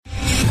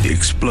The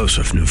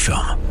explosive new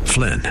film,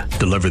 Flynn,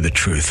 deliver the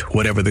truth,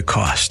 whatever the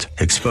cost,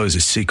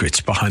 exposes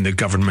secrets behind the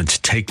government's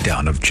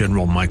takedown of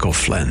General Michael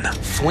Flynn.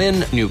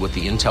 Flynn knew what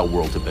the intel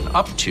world had been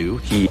up to.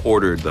 He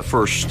ordered the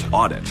first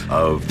audit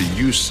of the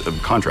use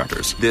of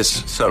contractors.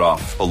 This set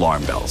off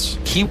alarm bells.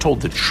 He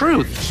told the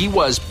truth. He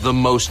was the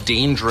most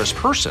dangerous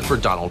person for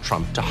Donald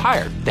Trump to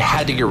hire. They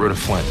had to get rid of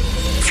Flynn.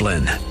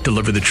 Flynn,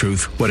 deliver the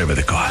truth, whatever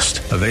the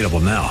cost. Available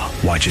now.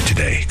 Watch it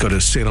today. Go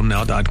to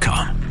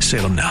salemnow.com.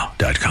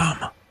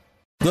 salemnow.com.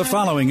 The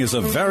following is a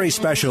very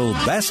special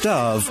Best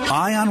of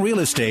Eye on Real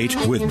Estate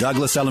with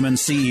Douglas Elliman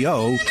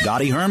CEO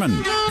Dottie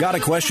Herman. Got a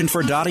question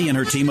for Dottie and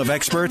her team of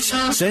experts?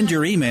 Send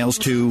your emails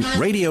to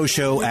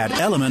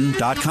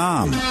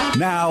radioshow@elliman.com.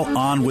 Now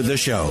on with the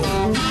show.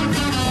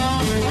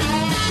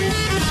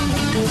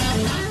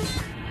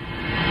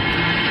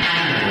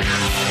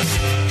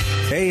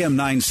 AM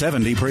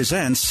 970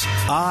 presents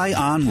Eye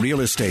on Real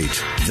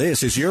Estate.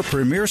 This is your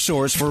premier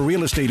source for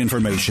real estate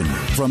information.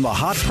 From the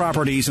hot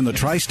properties in the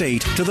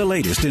tri-state to the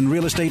latest in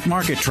real estate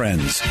market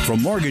trends.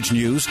 From mortgage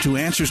news to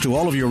answers to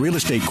all of your real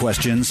estate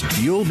questions,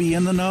 you'll be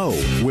in the know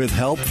with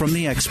help from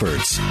the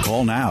experts.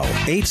 Call now,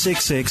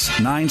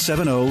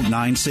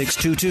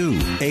 866-970-9622.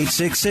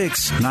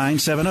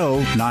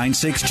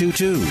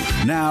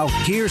 866-970-9622. Now,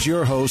 here's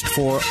your host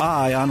for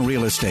Eye on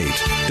Real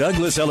Estate,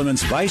 Douglas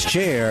Elliman's Vice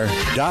Chair,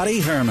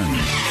 Dottie Herman.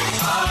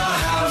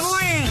 Good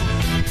morning.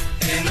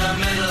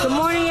 Good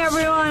morning,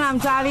 everyone. I'm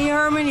Dottie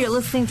Herman. You're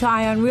listening to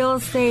Eye on Real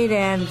Estate,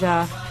 and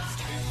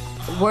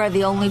we're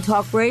the only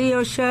talk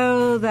radio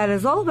show that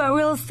is all about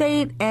real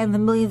estate and the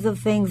millions of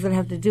things that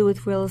have to do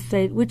with real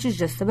estate, which is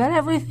just about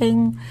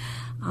everything.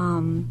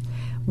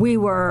 We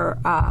were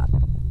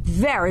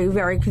very,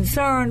 very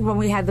concerned when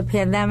we had the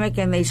pandemic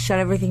and they shut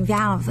everything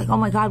down. I was like, oh,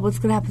 my God, what's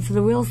going to happen to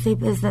the real estate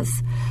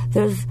business?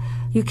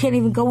 You can't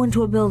even go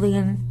into a building,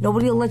 and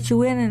nobody will let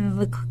you in, and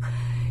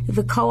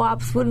the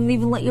co-ops wouldn't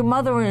even let your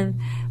mother in.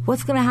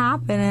 What's going to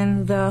happen?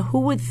 And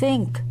who would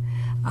think?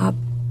 I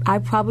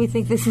probably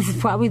think this is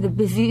probably the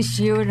busiest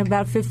year in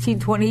about 15,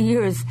 20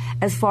 years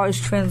as far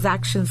as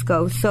transactions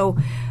go. So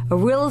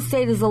real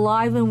estate is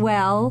alive and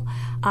well.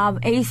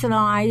 Ace and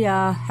I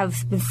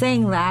have been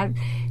saying that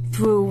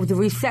through the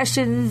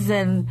recessions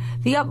and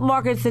the up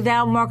markets, the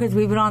down markets.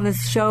 We've been on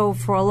this show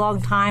for a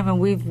long time, and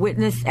we've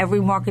witnessed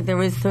every market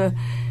there is to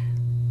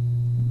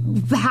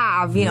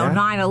have,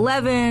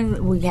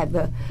 9/11, we had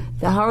the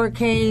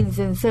hurricanes,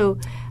 and so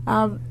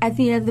at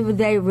the end of the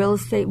day, real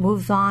estate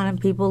moves on, and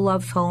people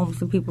love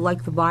homes, and people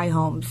like to buy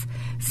homes.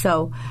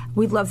 So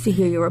we'd love to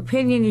hear your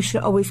opinion. You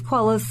should always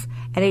call us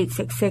at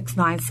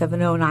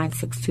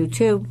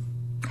 866-970-9622.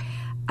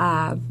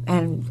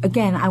 And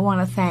again, I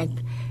want to thank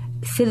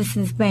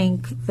Citizens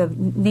Bank, the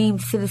name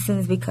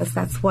Citizens, because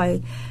that's why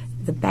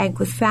the bank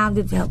was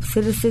founded, to help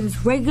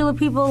citizens, regular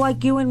people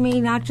like you and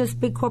me, not just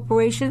big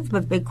corporations,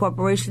 but big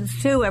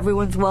corporations too.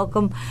 Everyone's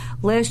welcome.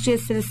 Last year,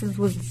 Citizens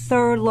was the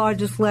third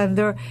largest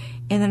lender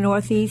in the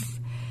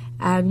Northeast.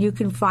 And you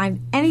can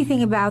find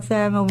anything about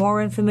them and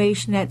more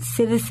information at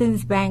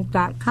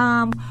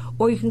citizensbank.com,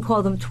 or you can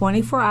call them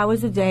 24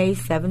 hours a day,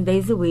 7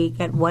 days a week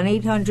at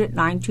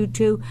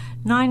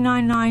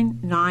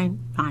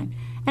 1-800-922-99999.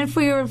 And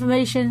for your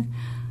information,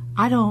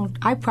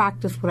 I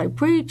practice what I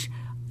preach.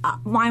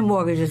 My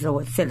mortgages are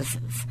with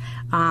Citizens.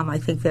 I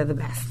think they're the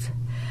best.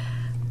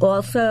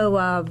 Also,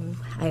 I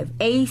have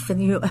Ace,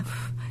 and you.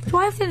 Do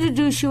I have to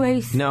introduce you,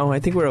 Ace? No, I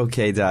think we're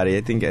okay, Dottie.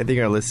 I think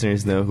our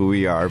listeners know who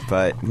we are.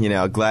 But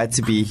glad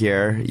to be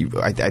here.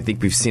 I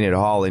think we've seen it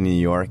all in New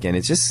York, and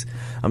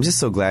I'm just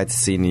so glad to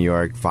see New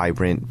York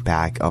vibrant,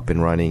 back up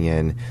and running.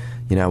 And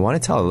I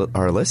want to tell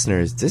our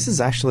listeners, this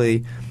is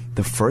actually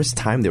the first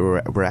time that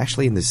we're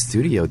actually in the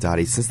studio,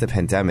 Dottie, since the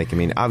pandemic. I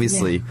mean,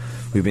 obviously,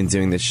 we've been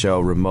doing this show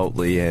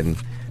remotely, and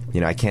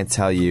I can't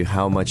tell you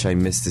how much I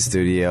miss the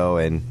studio,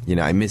 and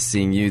I miss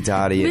seeing you,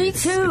 Dottie. Me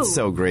too. It's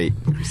so great.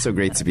 It's so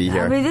great to be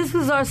here. I mean, this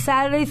was our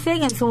Saturday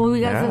thing, and so when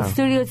we got to the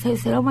studio, I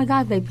said, "Oh my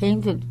God, they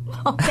painted."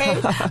 Okay.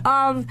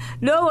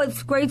 No,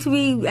 it's great to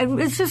be,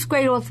 and it's just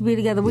great all to be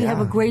together. We have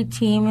a great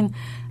team, and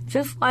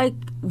just like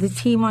the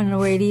team on the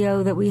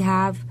radio that we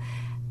have.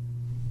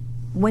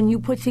 When you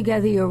put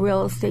together your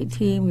real estate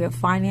team, your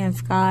finance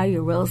guy,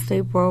 your real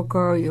estate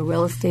broker, your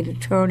real estate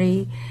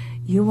attorney,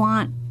 you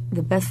want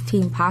the best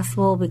team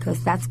possible,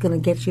 because that's going to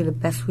get you the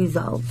best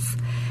results.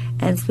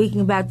 And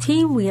speaking about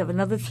team, we have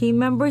another team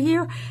member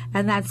here,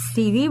 and that's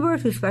Steve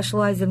Ebert, who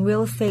specializes in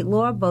real estate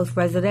law, both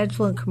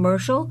residential and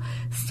commercial.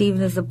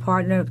 Steven is a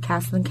partner at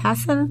Casson &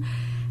 Casson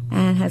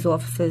and has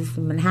offices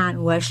in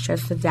Manhattan,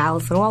 Westchester,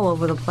 Dallas, and all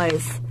over the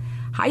place.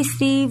 Hi,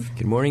 Steve.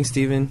 Good morning,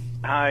 Steven.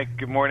 Hi,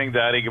 good morning,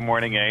 Dottie. Good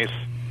morning, Ace.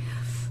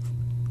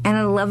 And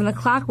at 11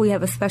 o'clock, we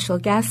have a special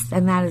guest,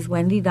 and that is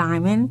Wendy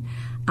Diamond.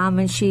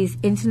 And she's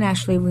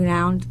internationally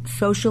renowned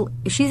she's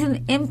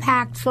an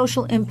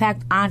social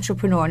impact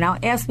entrepreneur. Now,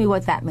 ask me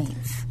what that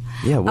means.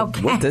 Yeah,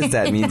 what does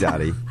that mean,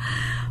 Dottie?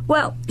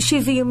 Well,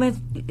 she's a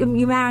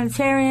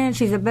humanitarian.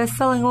 She's a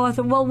best-selling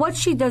author. Well, what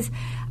she does,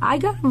 I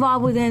got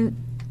involved with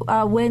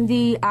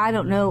Wendy, I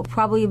don't know,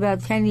 probably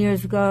about 10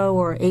 years ago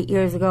or 8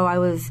 years ago. I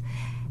was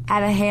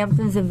at a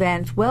Hamptons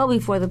event well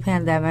before the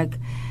pandemic,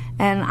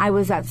 and I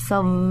was at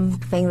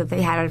something that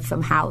they had at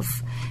some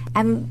house.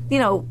 And,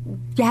 you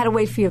had to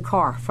wait for your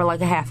car for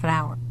like a half an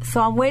hour.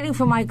 So I'm waiting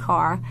for my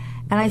car,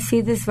 and I see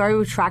this very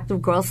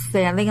attractive girl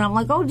standing, and I'm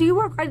like, oh, do you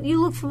work?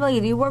 You look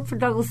familiar. Do you work for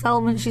Douglas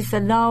Elliman? She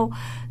said, no.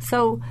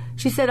 So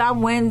she said,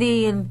 I'm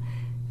Wendy, and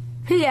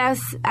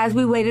P.S., as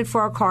we waited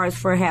for our cars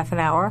for a half an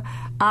hour,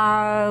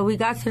 we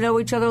got to know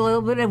each other a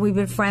little bit, and we've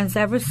been friends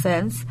ever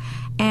since.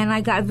 And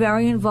I got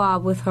very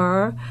involved with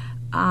her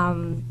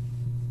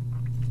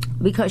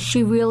because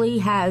she really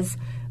has.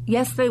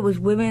 Yesterday was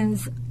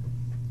Women's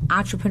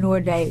Entrepreneur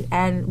Day,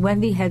 and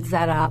Wendy heads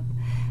that up,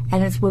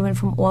 and it's women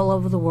from all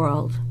over the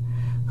world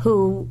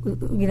who,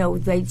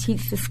 they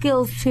teach the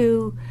skills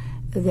to,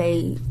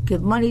 they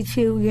give money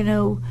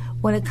to,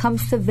 when it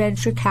comes to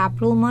venture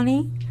capital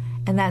money,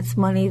 and that's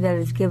money that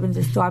is given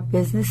to start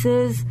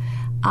businesses.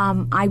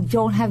 I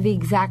don't have the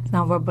exact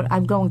number, but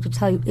I'm going to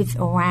tell you it's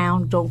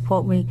around, don't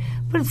quote me,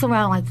 but it's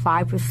around like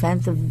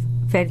 5% of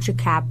venture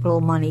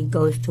capital money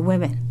goes to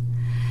women.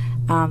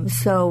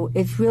 So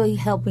it's really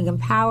helping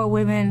empower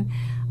women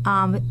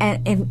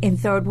and in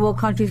third world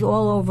countries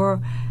all over,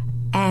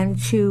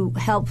 and to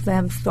help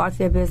them start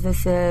their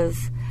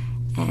businesses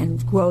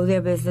and grow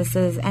their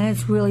businesses. And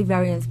it's really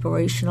very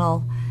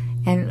inspirational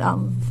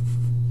and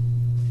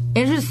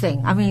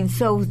interesting. I mean,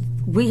 so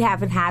we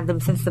haven't had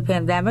them since the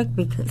pandemic,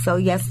 so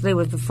yesterday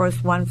was the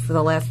first one for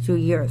the last 2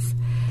 years.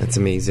 That's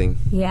amazing.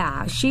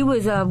 Yeah.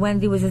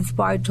 Wendy was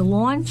inspired to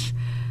launch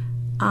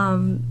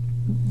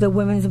the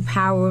Women's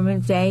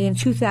Empowerment Day in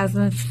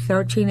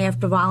 2013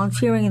 after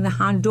volunteering in the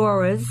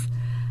Honduras.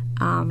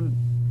 And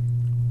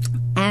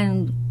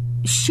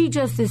she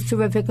just is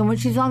terrific. And when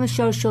she's on the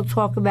show, she'll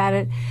talk about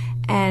it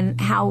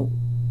and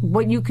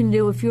what you can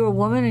do if you're a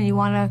woman and you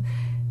want to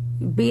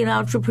be an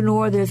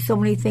entrepreneur. There's so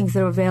many things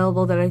that are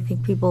available that I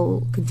think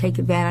people can take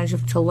advantage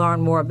of to learn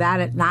more about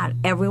it. Not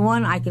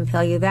everyone, I can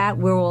tell you that.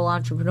 We're all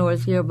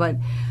entrepreneurs here, but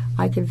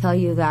I can tell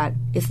you that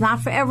it's not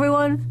for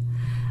everyone.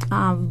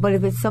 But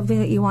if it's something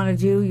that you want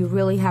to do, you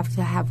really have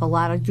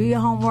to do your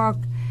homework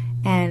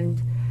and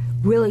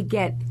really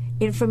get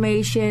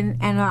information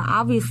and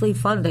obviously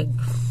funding.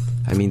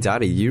 I mean,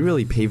 Dottie, you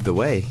really paved the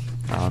way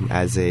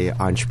as a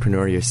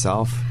entrepreneur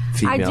yourself,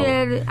 female I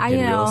did.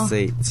 in real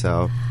estate.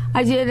 So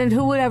I did, and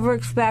who would ever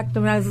expect? I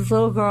mean, I was this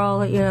little girl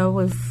that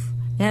was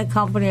in a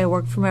company. I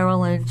worked for Merrill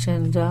Lynch,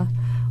 and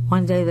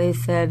one day they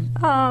said,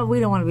 "Oh, we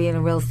don't want to be in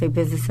the real estate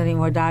business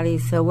anymore, Dottie.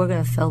 So we're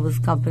going to sell this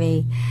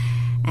company."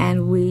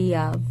 And we,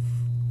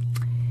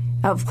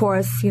 of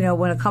course,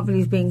 when a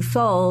company's being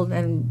sold,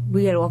 and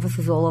we had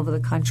offices all over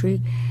the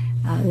country,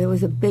 there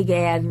was a big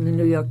ad in the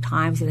New York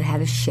Times, and it had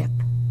a ship.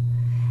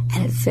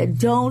 And it said,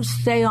 don't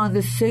stay on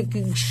the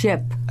sinking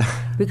ship,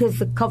 because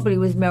the company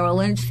was Merrill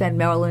Lynch, then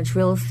Merrill Lynch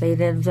Real Estate.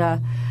 And, so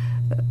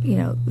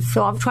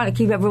I'm trying to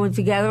keep everyone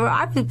together.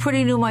 I was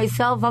pretty new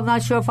myself. I'm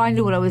not sure if I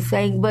knew what I was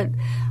saying, but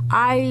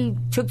I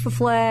took the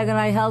flag and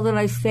I held it and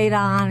I stayed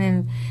on,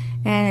 and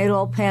it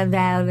all panned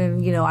out.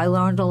 And, I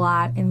learned a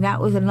lot. And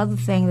that was another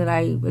thing that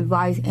I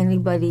advise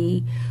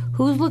anybody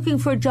who's looking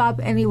for a job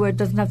anywhere. It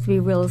doesn't have to be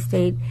real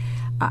estate.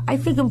 I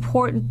think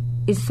important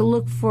is to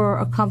look for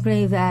a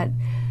company that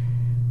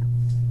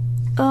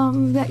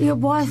your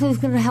boss is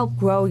going to help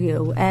grow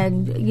you,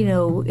 and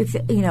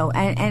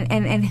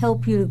and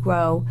help you to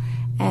grow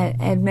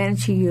and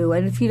mentor you.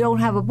 And if you don't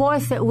have a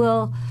boss that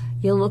will,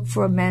 you'll look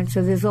for a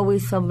mentor. There's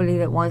always somebody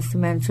that wants to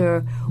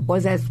mentor or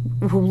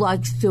who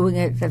likes doing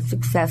it, that's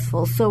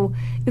successful. So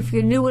if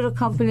you're new at a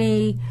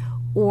company,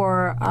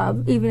 or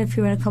even if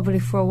you're in a company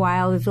for a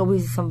while, there's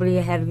always somebody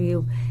ahead of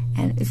you.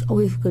 And it's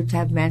always good to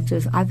have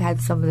mentors. I've had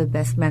some of the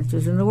best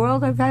mentors in the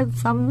world. I've had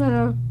some that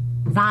are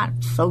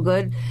not so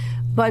good.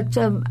 But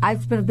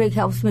it's been a big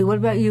help to me. What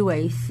about you,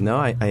 Ace? No,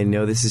 I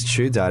know this is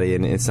true, Dottie,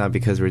 and it's not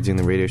because we're doing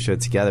the radio show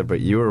together, but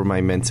you were my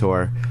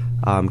mentor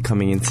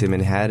coming into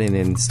Manhattan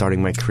and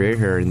starting my career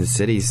here in the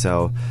city.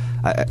 So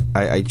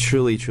I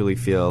truly, truly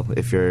feel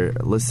if you're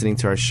listening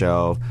to our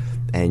show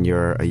and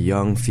you're a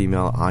young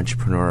female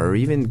entrepreneur, or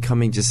even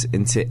coming just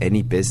into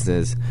any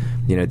business,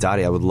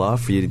 Dottie, I would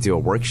love for you to do a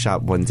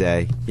workshop one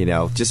day,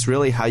 just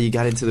really how you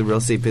got into the real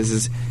estate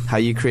business, how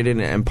you created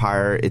an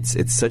empire.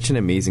 It's such an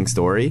amazing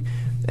story.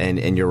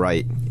 And you're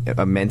right.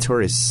 A mentor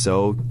is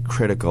so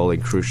critical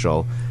and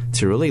crucial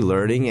to really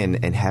learning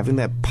and having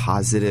that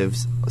positive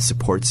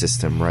support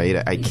system, right?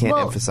 I can't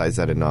emphasize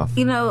that enough.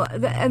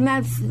 And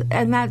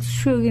that's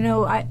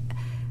true. I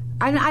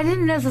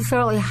didn't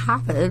necessarily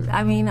have it.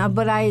 I mean,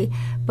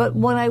 but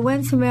when I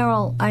went to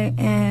Merrill,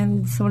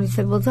 and somebody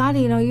said, "Well,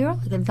 Dottie, you're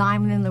like a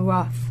diamond in the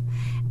rough."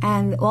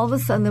 And all of a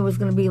sudden, there was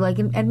going to be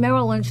at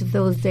Merrill Lynch at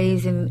those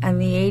days in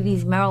the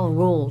 80s, Merrill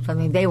ruled. I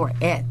mean, they were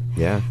it.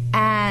 Yeah.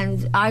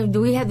 And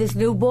we had this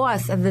new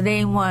boss, and the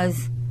name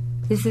was,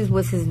 this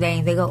was his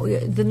name. They go,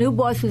 the new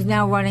boss who's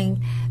now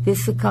running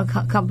this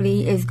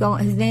company his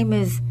name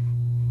is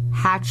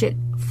Hatchett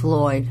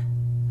Floyd.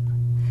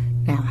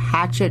 Now,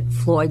 Hatchett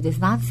Floyd does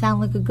not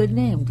sound like a good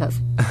name, does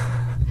it?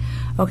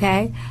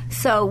 Okay?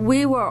 So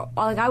we were,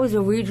 like, I was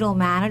a regional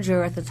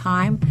manager at the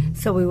time,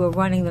 so we were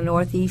running the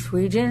Northeast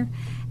region.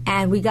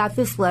 And we got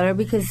this letter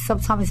because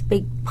sometimes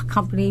big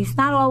companies,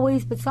 not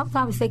always, but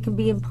sometimes they can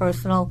be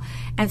impersonal.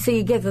 And so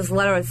you get this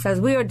letter that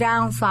says, we are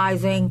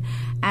downsizing,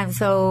 and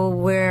so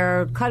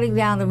we're cutting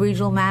down the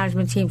regional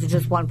management team to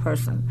just one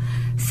person.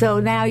 So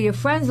now you're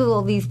friends with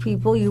all these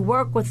people, you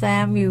work with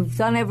them, you've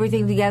done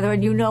everything together,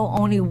 and you know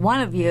only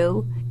one of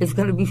you is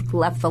going to be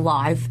left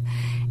alive.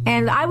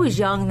 And I was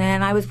young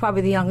then. I was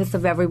probably the youngest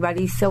of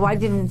everybody, so I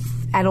didn't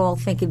at all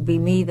think it'd be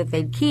me that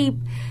they'd keep.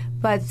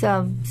 But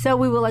so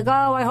we were like,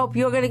 oh, I hope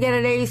you're going to get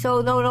it, Ace.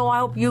 Oh, no, I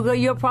hope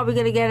you're probably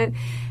going to get it.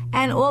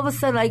 And all of a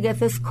sudden I get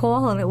this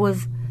call, and it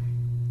was,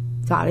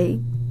 Dottie,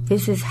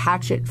 this is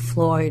Hatchet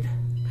Floyd.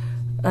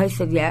 I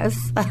said,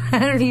 yes.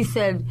 And he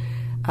said,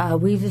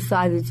 we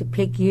decided to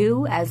pick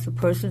you as the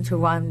person to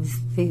run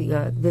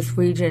this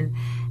region.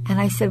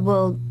 And I said,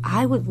 well,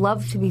 I would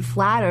love to be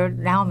flattered.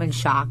 Now I'm in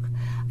shock.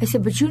 I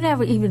said, but you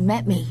never even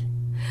met me.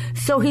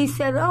 So he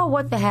said, oh,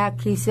 what the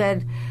heck? He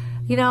said,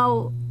 you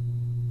know,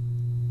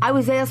 I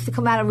was asked to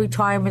come out of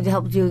retirement to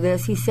help do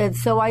this. He said,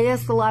 so I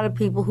asked a lot of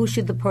people, who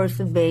should the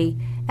person be?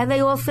 And they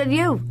all said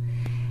you.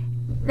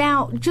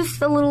 Now, just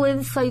a little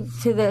insight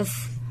to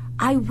this.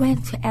 I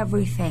went to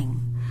everything.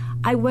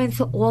 I went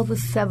to all the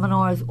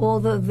seminars, all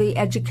the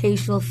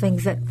educational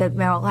things that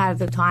Merrill had at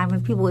the time.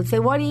 And people would say,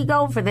 what are you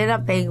going for? They're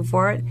not paying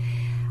for it.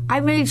 I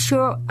made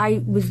sure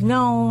I was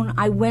known.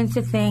 I went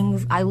to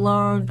things. I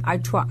learned. I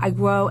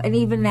grow. And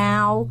even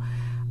now,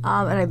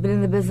 and I've been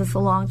in the business a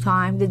long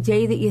time, the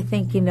day that you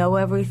think you know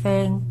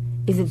everything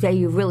is the day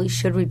you really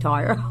should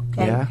retire.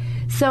 Okay? Yeah.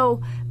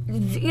 So,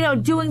 you know,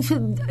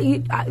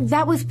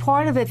 that was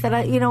part of it, that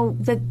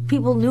that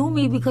people knew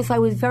me because I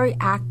was very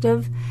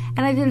active,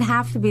 and I didn't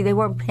have to be. They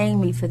weren't paying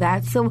me for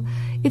that. So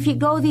if you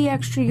go the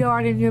extra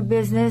yard in your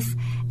business,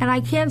 and I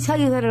can't tell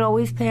you that it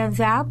always pans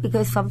out,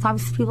 because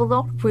sometimes people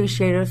don't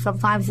appreciate it, or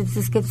sometimes it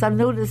just gets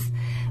unnoticed.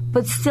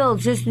 But still,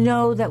 just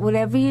know that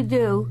whatever you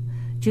do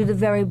the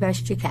very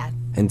best you can.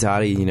 And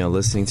Dottie, you know,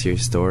 listening to your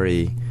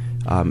story,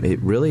 it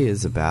really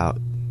is about,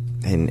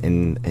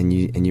 and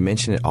you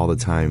mention it all the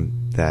time,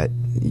 that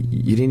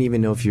you didn't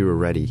even know if you were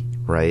ready,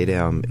 right?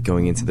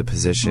 Going into the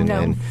position.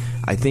 No. And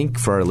I think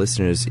for our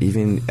listeners,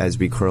 even as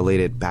we correlate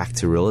it back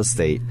to real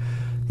estate,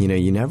 you know,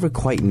 you never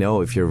quite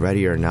know if you're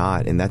ready or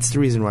not. And that's the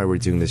reason why we're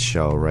doing this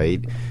show,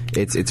 right?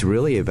 It's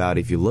really about,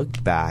 if you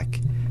look back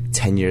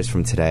 10 years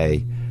from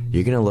today,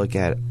 you're going to look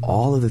at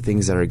all of the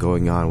things that are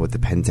going on with the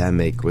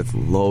pandemic, with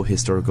low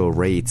historical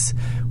rates,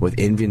 with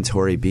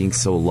inventory being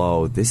so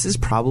low. This is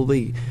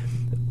probably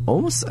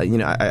almost, you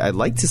know, I'd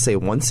like to say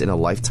once in a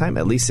lifetime,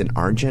 at least in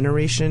our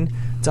generation,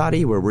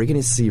 Dottie, where we're going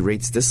to see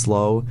rates this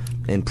low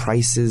and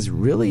prices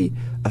really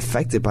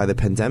affected by the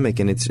pandemic.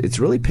 And it's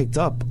really picked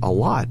up a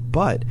lot.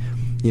 But,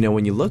 you know,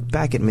 when you look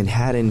back at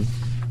Manhattan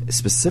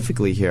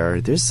specifically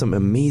here, there's some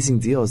amazing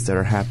deals that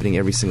are happening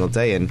every single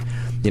day. And,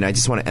 you know, I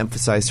just want to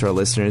emphasize to our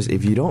listeners,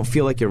 if you don't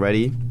feel like you're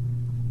ready,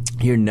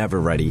 you're never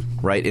ready,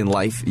 right? In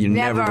life, you're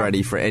never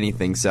ready for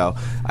anything. So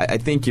I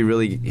think you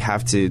really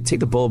have to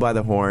take the bull by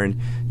the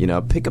horn, you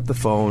know, pick up the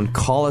phone,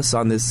 call us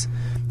on this,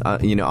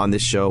 on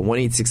this show,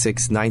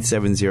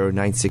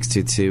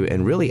 1-866-970-9622,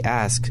 and really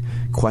ask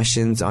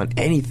questions on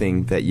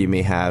anything that you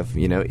may have,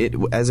 you know,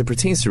 as it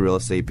pertains to real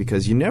estate,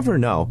 because you never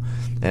know.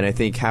 And I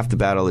think half the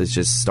battle is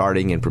just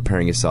starting and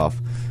preparing yourself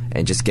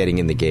and just getting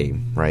in the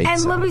game, right?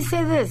 And let me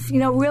say this, you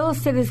know, real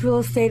estate is real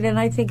estate, and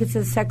I think it's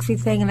a sexy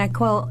thing, and I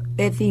call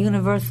it the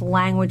universal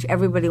language.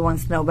 Everybody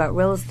wants to know about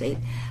real estate.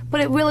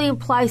 But it really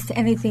applies to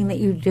anything that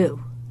you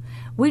do.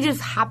 We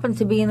just happen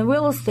to be in the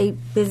real estate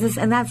business,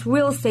 and that's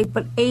real estate,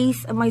 but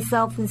Ace and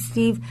myself and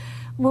Steve,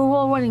 we're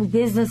all running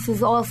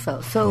businesses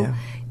also. So,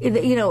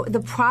 you know,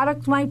 the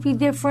product might be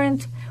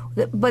different,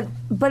 but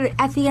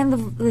at the end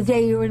of the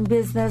day, you're in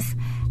business,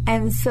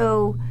 and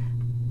so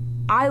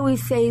I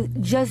always say,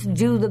 just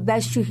do the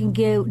best you can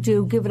give it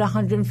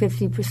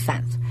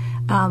 150%.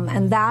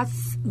 And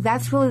that's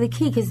really the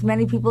key, because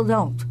many people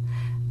don't.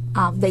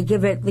 They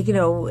give it, you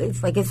know,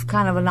 it's like it's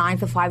kind of a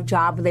 9-to-5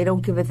 job, but they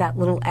don't give it that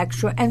little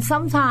extra. And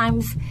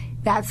sometimes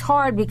that's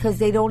hard because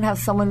they don't have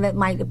someone that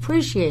might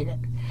appreciate it.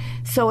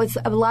 So it's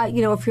a lot,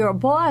 you know, if you're a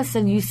boss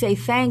and you say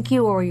thank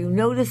you or you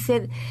notice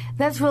it,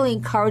 that's really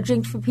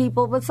encouraging for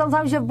people. But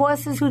sometimes you have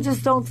bosses who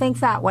just don't think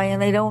that way,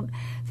 and they don't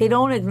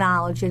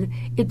acknowledge it.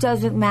 It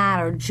doesn't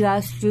matter.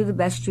 Just do the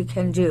best you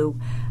can do,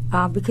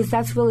 because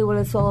that's really what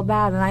it's all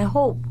about. And I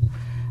hope,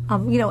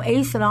 you know,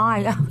 Ace and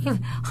I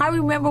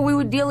remember we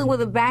were dealing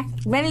with a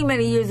bank many,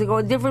 many years ago,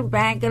 a different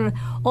bank, and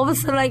all of a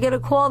sudden I get a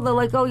call. They're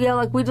like, "Oh yeah,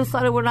 like we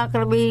decided we're not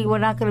going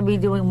to be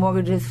doing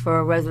mortgages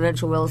for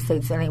residential real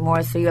estates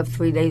anymore. So you have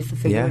 3 days to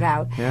figure it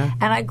out." Yeah.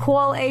 And I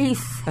call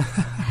Ace,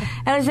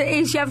 and I said,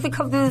 "Ace, you have to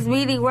come to this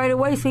meeting right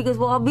away." So he goes,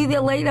 "Well, I'll be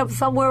there late. I'm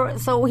somewhere."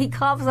 So he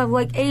comes. I'm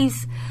like,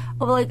 "Ace,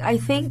 I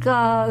think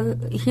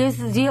here's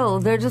the deal.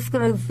 They're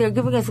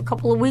giving us a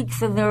couple of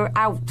weeks and they're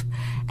out,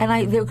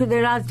 and they're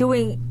not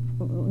doing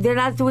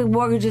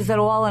mortgages at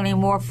all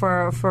anymore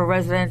for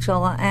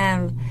residential."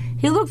 And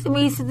he looked at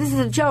me, he said, "This is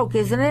a joke,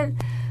 isn't it?"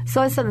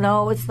 So I said,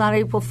 no, it's not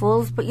April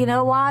Fool's. But you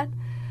know what?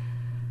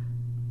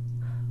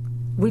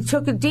 We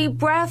took a deep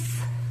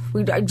breath.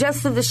 We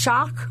digested the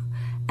shock.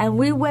 And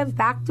we went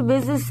back to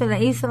business, and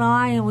Ace and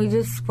I, and we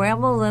just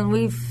scrambled, and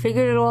we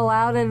figured it all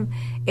out. And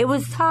it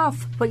was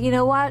tough. But you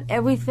know what?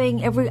 Every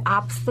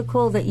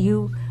obstacle that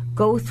you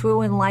go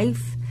through in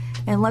life,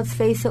 and let's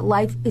face it,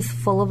 life is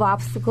full of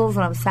obstacles.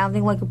 And I'm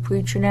sounding like a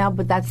preacher now,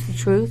 but that's the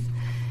truth.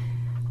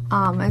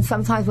 And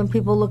sometimes when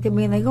people look at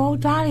me and they go, "Oh,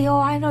 Dottie,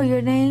 I know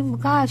your name.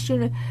 Gosh,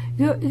 you're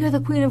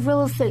the queen of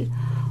real estate."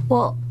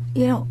 Well,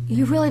 you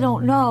really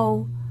don't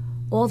know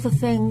all the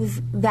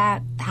things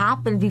that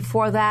happened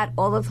before that,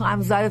 all the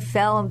times I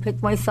fell and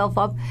picked myself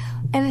up.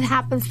 And it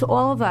happens to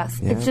all of us.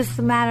 Yeah. It's just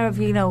a matter of,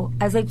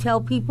 as I tell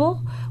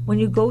people, when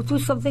you go through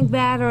something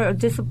bad or a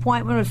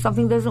disappointment or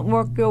something doesn't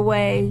work your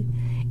way,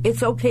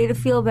 it's okay to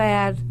feel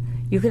bad.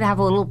 You can have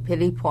a little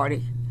pity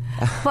party.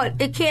 But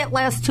it can't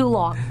last too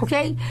long,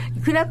 okay?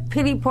 You could have a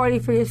pity party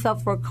for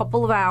yourself for a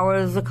couple of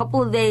hours, a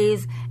couple of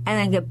days, and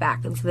then get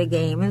back into the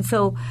game. And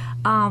so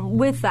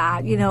with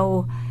that,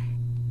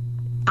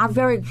 I'm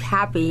very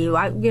happy,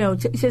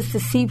 just to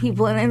see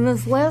people. And in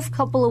this last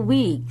couple of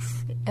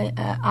weeks,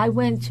 I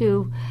went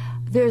to,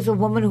 there's a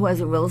woman who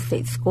has a real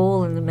estate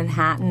school in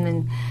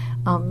Manhattan,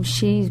 and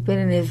she's been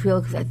in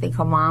Israel because I think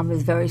her mom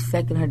is very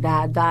sick and her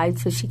dad died.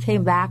 So she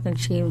came back and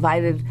she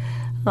invited,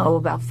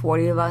 about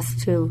 40 of us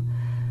to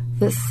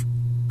this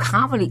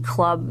comedy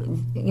club,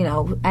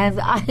 and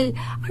I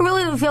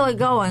really didn't feel like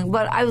going,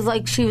 but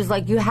she was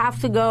like, you have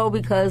to go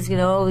because,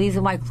 these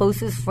are my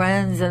closest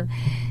friends. And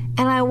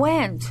I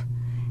went.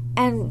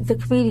 And the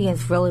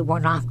comedians really were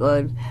not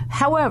good.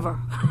 However,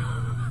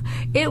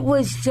 it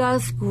was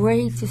just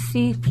great to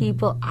see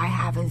people I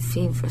haven't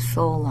seen for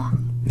so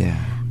long.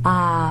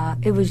 Yeah.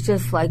 It was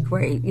just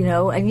great,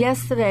 And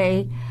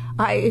yesterday,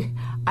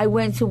 I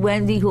went to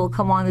Wendy, who will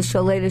come on the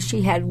show later.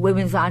 She had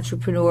Women's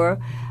Entrepreneur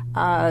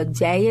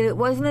Day, and it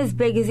wasn't as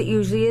big as it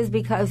usually is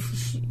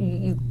because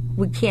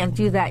we can't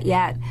do that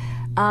yet.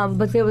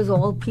 But there was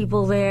old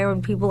people there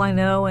and people I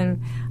know, and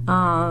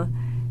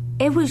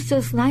it was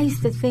just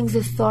nice that things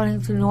are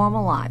starting to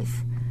normalize.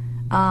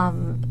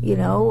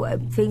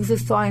 Things are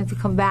starting to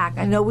come back.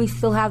 I know we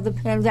still have the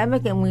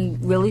pandemic, and we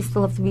really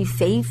still have to be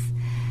safe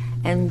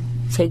and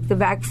take the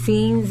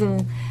vaccines.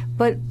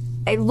 But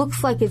it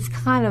looks like it's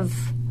kind of,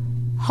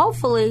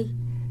 hopefully,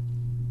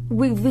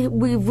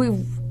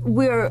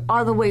 we're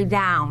on the way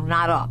down,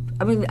 not up.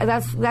 I mean,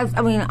 that's.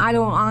 I mean, I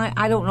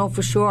don't know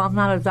for sure. I'm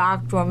not a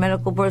doctor or a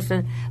medical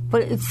person,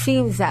 but it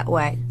seems that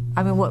way.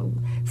 I mean,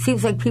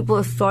 seems like people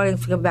are starting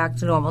to come back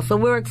to normal. So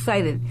we're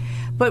excited.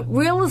 But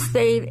real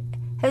estate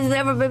has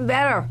never been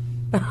better.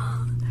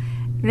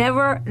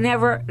 Never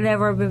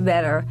been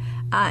better.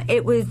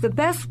 It was the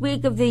best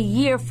week of the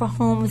year for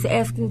homes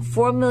asking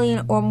 $4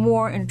 million or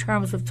more in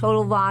terms of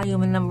total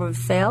volume and number of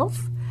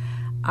sales.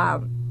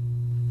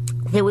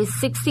 There was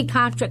 60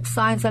 contract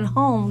signs on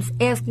homes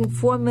asking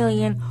 $4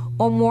 million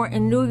or more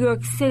in New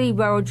York City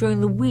borough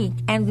during the week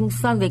ending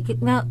Sunday.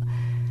 Now,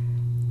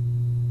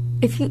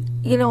 if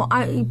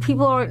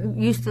people aren't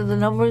used to the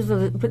numbers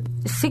of it, but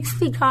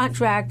 60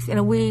 contracts in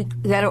a week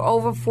that are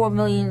over $4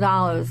 million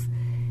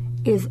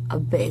is a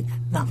big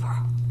number.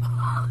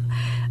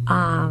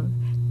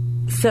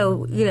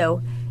 So,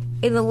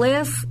 in the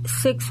last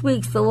 6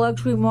 weeks, the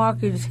luxury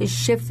market has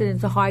shifted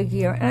into high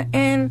gear.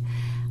 And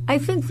I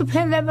think the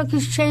pandemic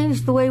has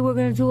changed the way we're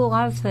going to do a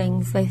lot of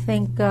things. I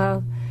think,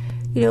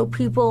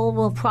 people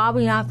will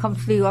probably not come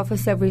to the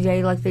office every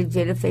day like they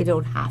did if they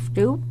don't have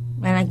to.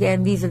 And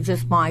again, these are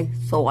just my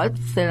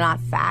thoughts. They're not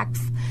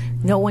facts.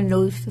 No one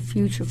knows the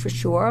future for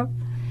sure.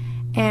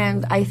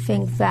 And I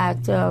think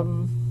that,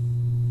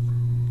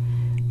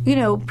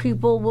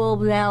 people will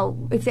now,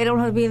 if they don't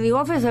have to be in the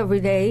office every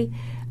day,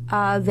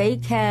 they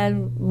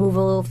can move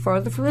a little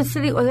further from the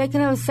city, or they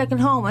can have a second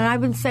home. And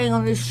I've been saying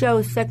on this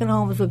show, second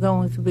homes are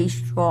going to be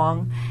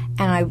strong.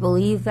 And I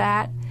believe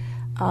that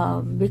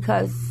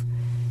because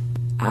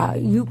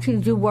you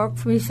can do work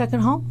from your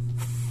second home.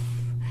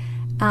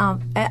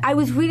 I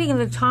was reading in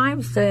the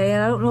Times today,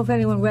 and I don't know if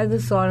anyone read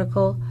this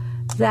article,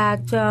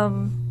 that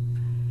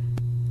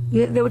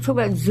they were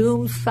talking about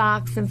Zoom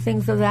stocks and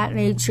things of that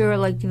nature,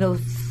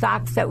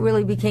 stocks that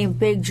really became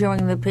big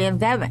during the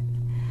pandemic.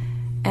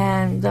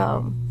 And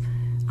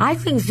I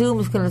think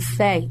Zoom is going to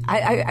stay.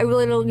 I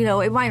really don't,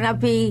 it might not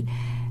be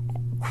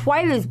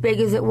quite as big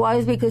as it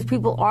was because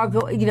people are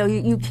going,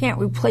 you can't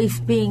replace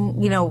being,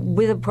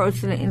 with a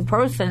person in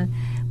person.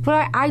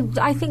 But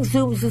I think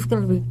Zoom is just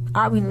going to be,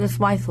 that's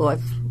my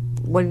thoughts.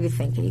 What do you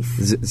think, Ace?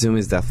 Zoom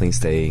is definitely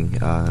staying.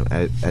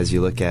 As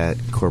you look at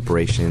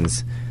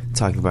corporations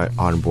talking about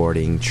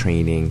onboarding,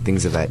 training,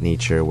 things of that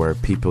nature, where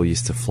people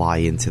used to fly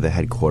into the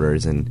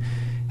headquarters and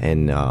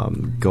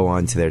go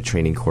on to their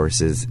training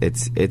courses,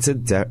 it's a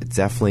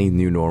definitely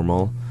new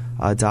normal,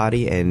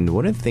 Dottie. And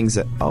one of the things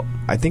that,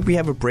 I think we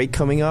have a break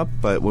coming up,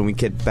 but when we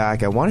get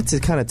back, I wanted to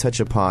kind of touch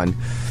upon,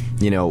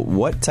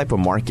 what type of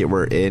market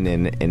we're in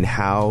and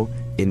how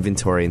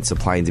inventory and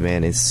supply and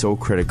demand is so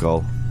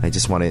critical. I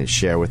just want to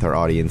share with our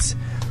audience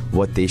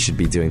what they should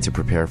be doing to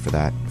prepare for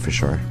that, for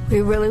sure.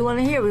 We really want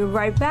to hear. We'll be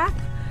right back.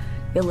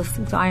 You're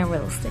listening to Eye on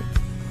Real Estate.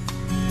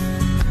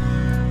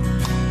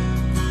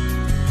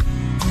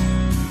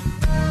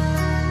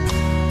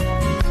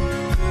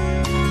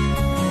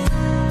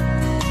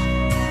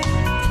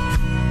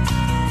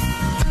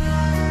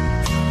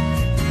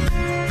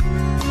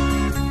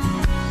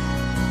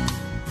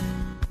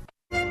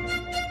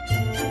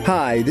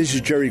 Hi, this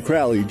is Jerry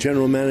Crowley,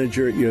 General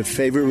Manager at your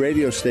favorite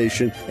radio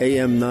station,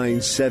 AM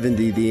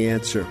 970, The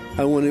Answer.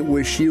 I want to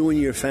wish you and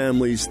your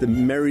families the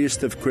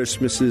merriest of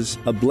Christmases,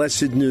 a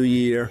blessed New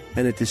Year,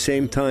 and at the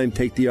same time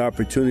take the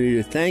opportunity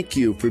to thank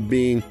you for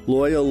being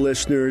loyal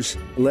listeners,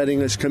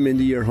 letting us come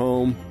into your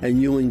home,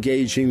 and you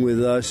engaging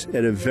with us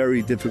at a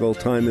very difficult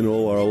time in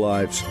all our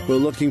lives. We're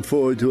looking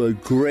forward to a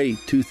great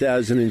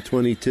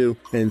 2022,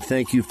 and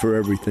thank you for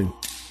everything.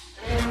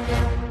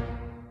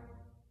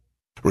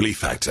 Relief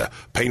Factor.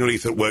 Pain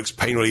relief that works,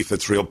 pain relief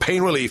that's real,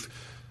 pain relief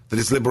that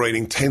is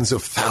liberating tens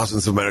of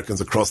thousands of Americans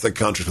across the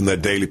country from their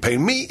daily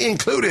pain, me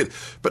included.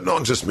 But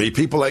not just me,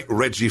 people like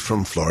Reggie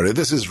from Florida.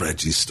 This is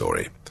Reggie's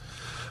story.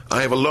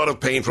 I have a lot of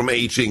pain from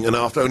aging, and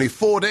after only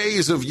 4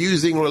 days of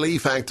using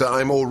Relief Factor,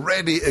 I'm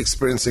already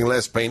experiencing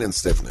less pain and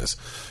stiffness.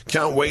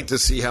 Can't wait to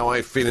see how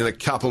I feel in a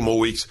couple more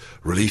weeks.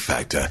 Relief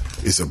Factor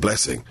is a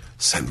blessing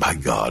sent by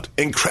God.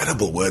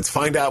 Incredible words.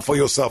 Find out for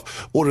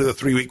yourself. Order the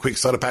 3-week quick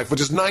starter pack for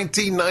just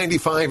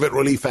 $19.95 at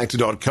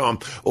ReliefFactor.com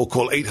or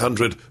call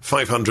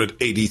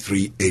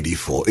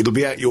 800-500-8384. It'll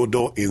be at your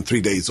door in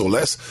 3 days or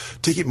less.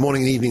 Take it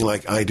morning and evening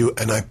like I do,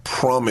 and I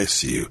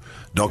promise you,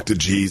 Dr.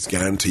 G's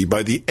guarantee,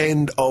 by the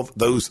end of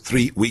those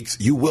 3 weeks,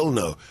 you will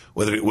know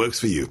whether it works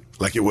for you,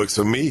 like it works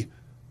for me,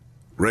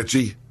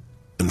 Reggie,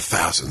 and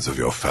thousands of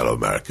your fellow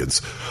Americans.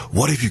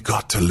 What have you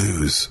got to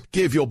lose?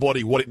 Give your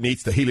body what it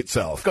needs to heal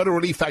itself. Go to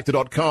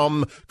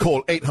ReliefFactor.com.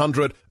 Call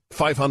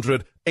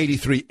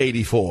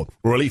 800-500-8384.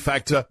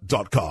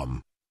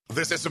 ReliefFactor.com.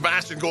 This is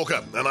Sebastian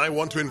Gorka, and I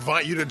want to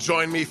invite you to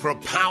join me for a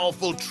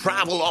powerful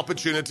travel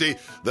opportunity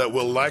that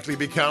will likely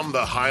become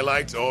the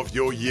highlight of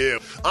your year.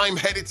 I'm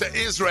headed to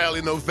Israel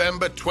in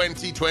November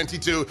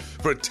 2022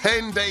 for a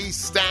 10-day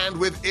Stand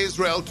with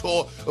Israel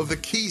tour of the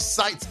key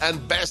sites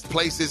and best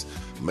places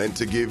meant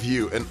to give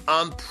you an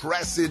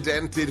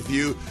unprecedented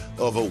view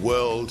of a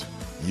world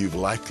you've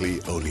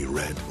likely only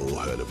read or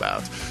heard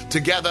about.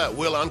 Together,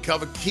 we'll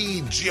uncover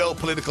key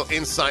geopolitical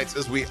insights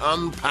as we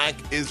unpack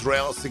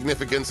Israel's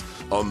significance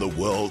on the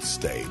world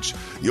stage.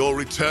 You'll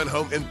return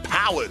home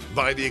empowered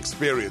by the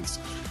experience.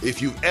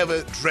 If you've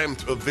ever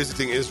dreamt of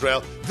visiting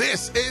Israel,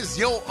 this is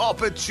your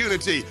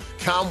opportunity.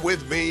 Come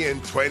with me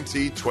in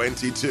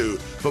 2022.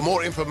 For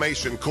more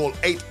information, call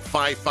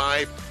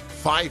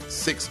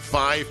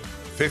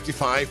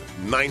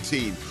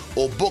 855-565-5519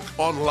 or book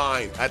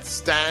online at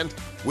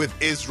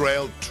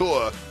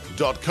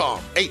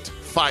standwithisraeltour.com.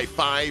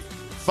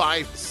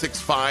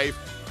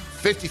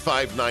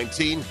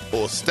 855-565-5519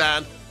 or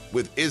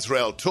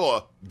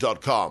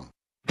standwithisraeltour.com.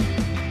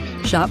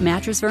 Shop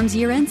Mattress Firm's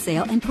year-end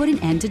sale and put an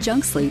end to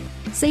junk sleep.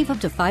 Save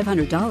up to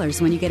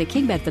 $500 when you get a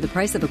king bed for the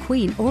price of a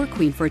queen or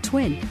queen for a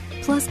twin.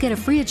 Plus, get a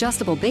free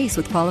adjustable base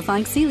with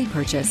qualifying Sealy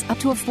purchase up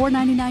to a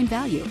 $499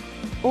 value.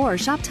 Or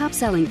shop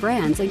top-selling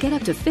brands and get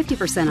up to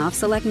 50% off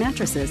select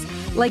mattresses,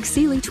 like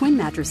Sealy twin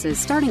mattresses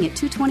starting at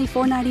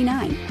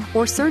 $224.99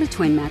 or Serta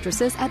twin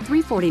mattresses at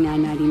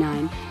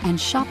 $349.99. And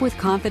shop with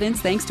confidence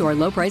thanks to our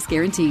low price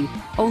guarantee.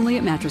 Only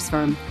at Mattress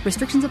Firm.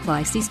 Restrictions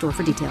apply. See store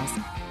for details.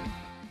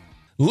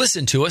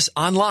 Listen to us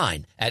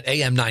online at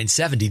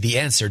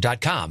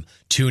am970theanswer.com.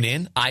 Tune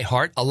in,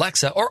 iHeart,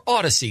 Alexa, or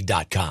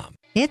Odyssey.com.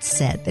 It's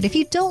said that if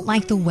you don't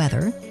like the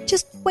weather,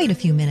 just wait a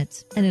few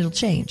minutes and it'll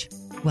change.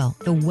 Well,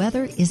 the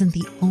weather isn't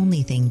the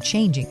only thing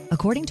changing.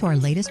 According to our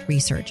latest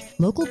research,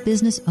 local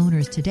business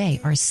owners today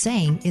are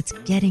saying it's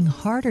getting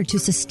harder to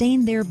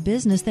sustain their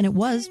business than it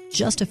was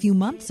just a few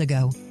months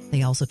ago.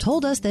 They also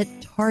told us that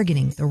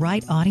targeting the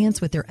right audience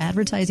with their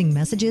advertising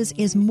messages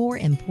is more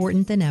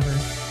important than ever.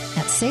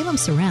 At Salem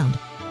Surround,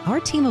 our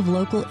team of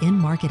local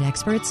in-market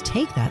experts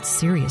take that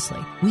seriously.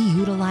 We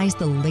utilize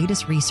the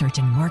latest research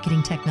and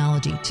marketing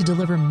technology to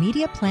deliver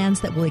media plans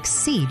that will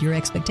exceed your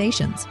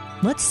expectations.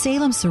 Let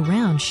Salem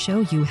Surround show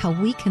you how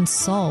we can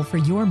solve for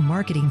your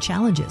marketing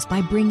challenges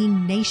by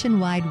bringing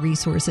nationwide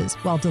resources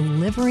while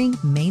delivering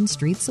Main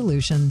Street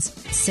solutions.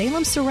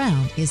 Salem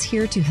Surround is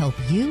here to help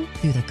you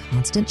through the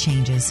constant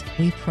changes.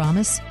 We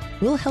promise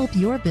we'll help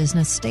your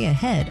business stay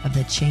ahead of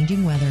the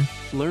changing weather.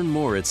 Learn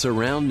more at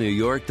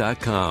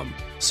surroundnewyork.com.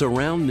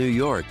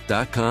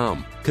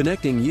 surroundnewyork.com,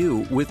 connecting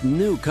you with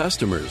new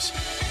customers.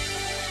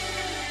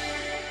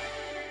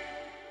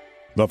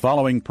 The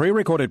following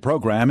pre-recorded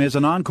program is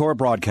an encore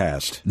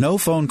broadcast. No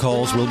phone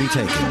calls will be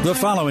taken. The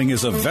following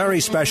is a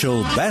very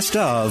special Best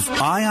of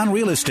Eye on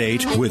Real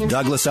Estate with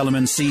Douglas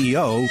Elliman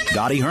CEO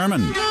Dottie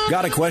Herman.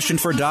 Got a question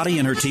for Dottie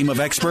and her team of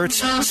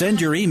experts?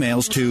 Send your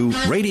emails to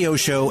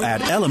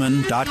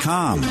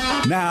radioshow@elliman.com.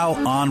 Now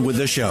on with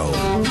the show.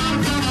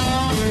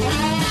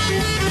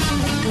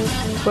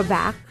 We're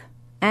back,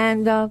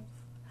 and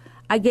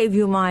I gave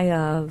you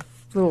my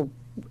little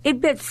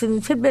bits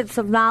and tidbits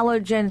of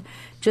knowledge and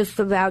just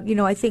about,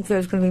 I think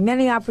there's going to be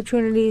many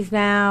opportunities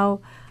now.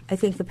 I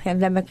think the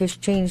pandemic has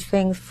changed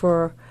things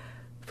for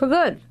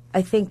good.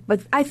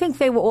 But I think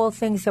they were all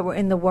things that were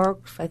in the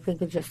works. I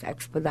think it just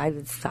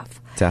expedited stuff.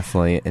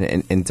 Definitely.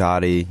 And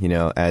Dottie,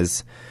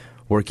 as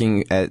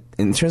working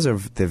in terms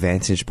of the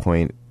vantage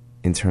point,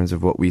 in terms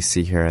of what we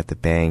see here at the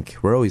bank,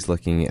 we're always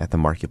looking at the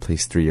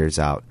marketplace 3 years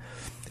out.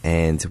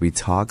 And we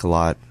talk a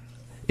lot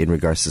in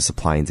regards to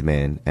supply and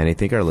demand. And I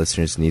think our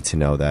listeners need to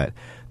know that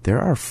there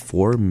are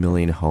 4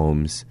 million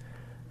homes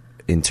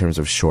in terms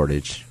of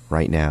shortage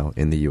right now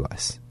in the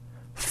U.S.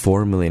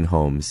 4 million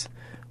homes.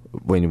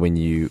 When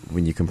you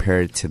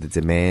compare it to the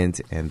demand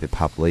and the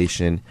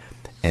population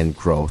and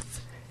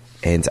growth.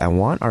 And I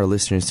want our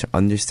listeners to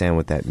understand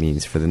what that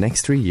means. For the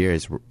next 3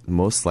 years,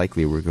 most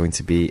likely we're going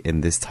to be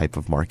in this type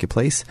of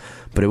marketplace,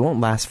 but it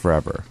won't last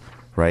forever,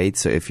 right?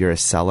 So if you're a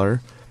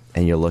seller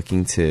and you're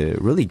looking to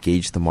really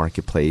gauge the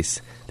marketplace,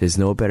 there's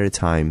no better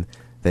time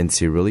than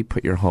to really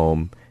put your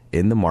home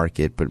in the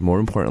market, but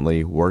more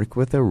importantly, work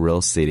with a real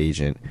estate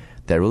agent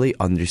that really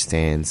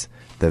understands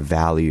the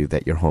value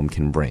that your home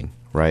can bring,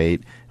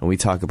 right? And we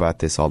talk about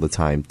this all the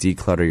time.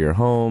 Declutter your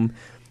home.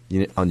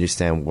 You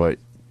understand what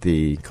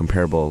the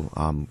comparable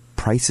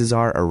prices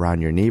are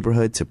around your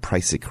neighborhood to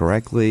price it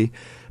correctly.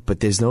 But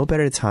there's no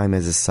better time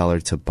as a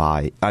seller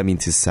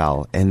to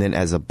sell. And then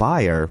as a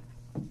buyer,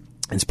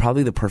 it's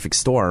probably the perfect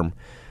storm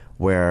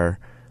where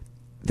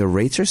the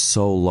rates are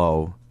so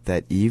low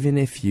that even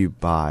if you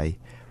buy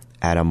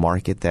at a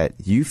market that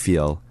you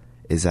feel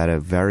is at a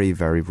very,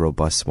 very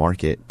robust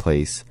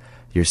marketplace,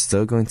 you're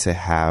still going to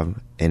have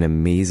an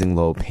amazing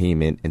low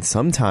payment. And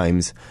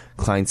sometimes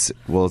clients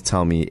will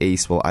tell me,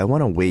 Ace, well, I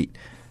want to wait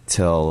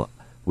till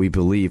we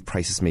believe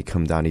prices may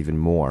come down even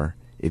more.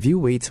 If you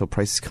wait till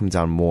prices come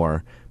down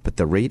more, but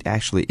the rate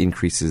actually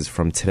increases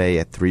from today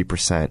at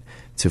 3%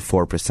 to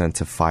 4%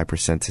 to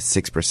 5% to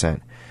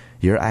 6%,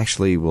 you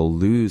actually will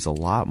lose a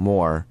lot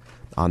more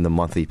on the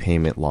monthly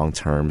payment long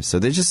term. So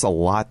there's just a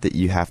lot that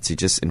you have to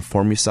just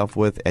inform yourself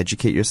with,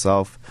 educate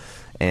yourself.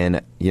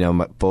 And,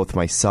 both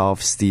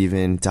myself,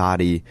 Steven,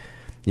 Dottie,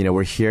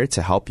 we're here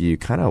to help you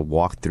kind of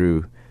walk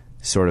through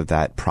sort of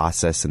that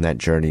process and that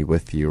journey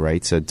with you,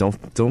 right? So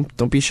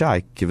don't be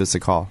shy. Give us a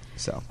call.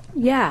 So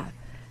yeah.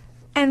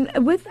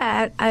 And with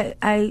that,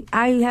 I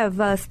have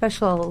a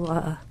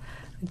special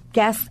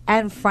guest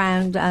and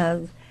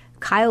friend,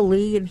 Kyle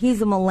Lee, and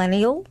he's a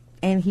millennial,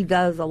 and he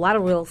does a lot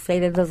of real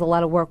estate and does a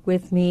lot of work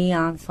with me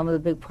on some of the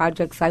big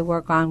projects I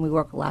work on. We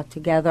work a lot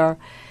together.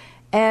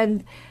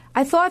 And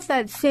I thought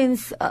that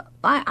since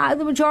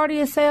the majority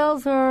of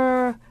sales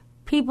are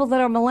people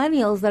that are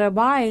millennials that are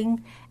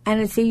buying, and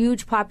it's a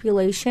huge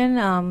population,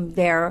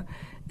 they're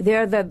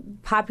the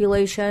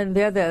population,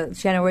 they're the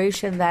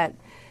generation that,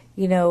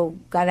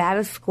 got out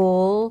of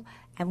school,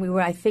 and we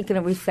were, I think, in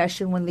a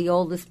recession when the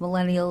oldest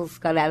millennials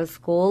got out of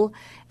school,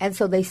 and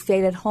so they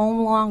stayed at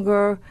home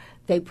longer,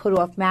 they put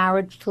off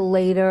marriage till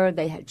later,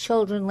 they had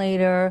children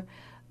later,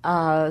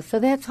 so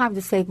they had time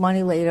to save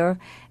money later.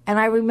 And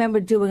I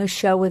remember doing a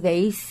show with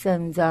Ace,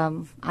 and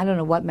I don't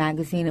know what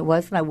magazine it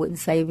was, and I wouldn't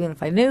say even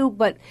if I knew,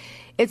 but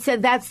it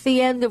said that's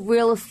the end of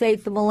real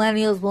estate. The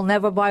millennials will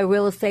never buy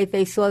real estate.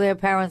 They saw their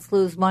parents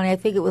lose money. I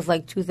think it was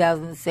like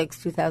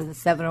 2006,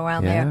 2007,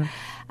 around there.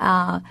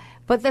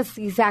 But that's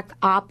the exact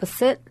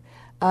opposite.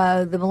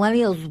 The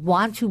millennials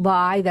want to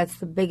buy. That's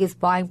the biggest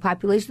buying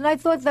population. I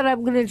thought that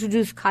I'm going to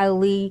introduce Kyle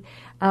Lee.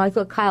 I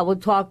thought Kyle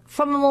would talk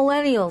from a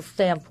millennial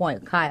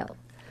standpoint. Kyle,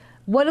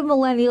 what do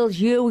millennials,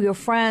 your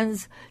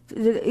friends,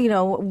 do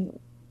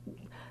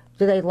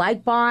they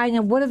like buying,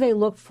 and what do they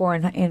look for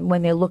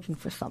when they're looking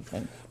for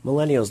something?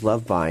 Millennials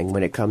love buying.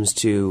 When it comes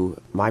to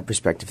my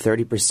perspective,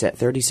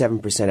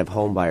 37% of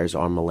home buyers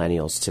are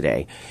millennials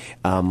today.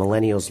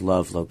 Millennials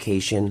love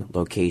location,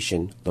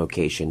 location,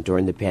 location.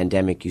 During the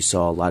pandemic, you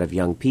saw a lot of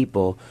young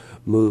people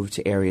move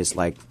to areas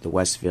like the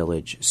West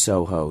Village,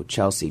 Soho,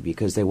 Chelsea,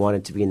 because they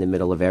wanted to be in the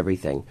middle of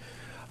everything.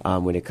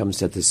 When it comes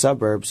to the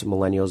suburbs,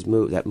 millennials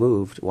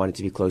moved wanted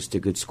to be close to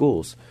good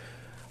schools.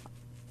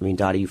 I mean,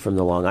 Dottie, you from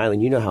the Long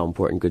Island, you know how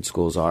important good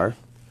schools are.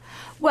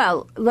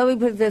 Well, let me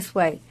put it this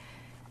way.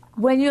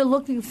 When you're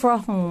looking for a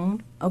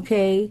home,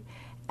 okay,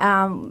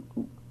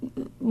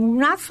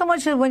 not so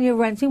much when you're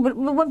renting, but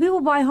when people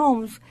buy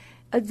homes,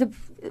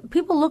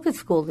 people look at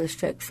school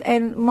districts.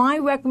 And my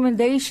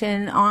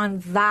recommendation on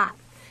that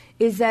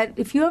is that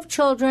if you have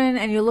children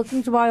and you're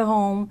looking to buy a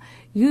home,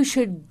 you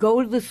should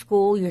go to the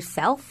school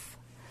yourself,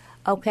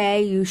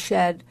 okay? You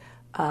should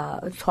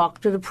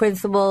talk to the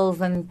principals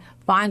and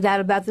find out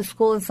about the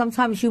school. And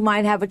sometimes you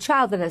might have a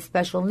child that has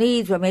special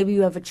needs, or maybe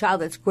you have a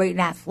child that's great in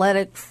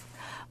athletics.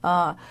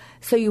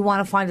 So you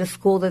want to find a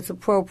school that's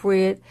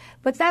appropriate.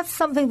 But that's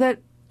something that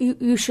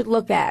you should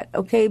look at,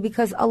 okay?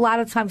 Because a lot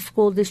of times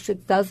school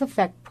district does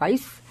affect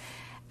price.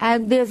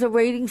 And there's a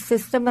rating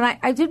system. And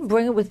I didn't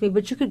bring it with me,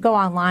 but you could go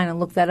online and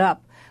look that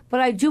up. But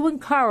I do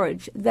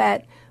encourage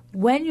that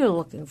when you're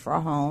looking for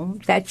a home,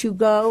 that you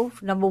go,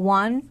 number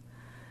one,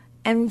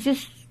 and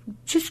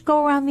just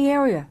go around the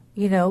area.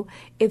 You know,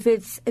 if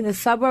it's in the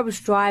suburbs,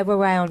 drive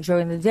around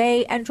during the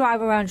day and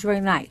drive around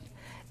during night.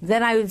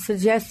 Then I would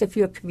suggest if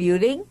you're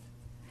commuting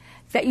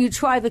that you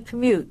try the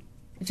commute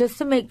just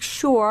to make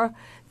sure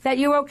that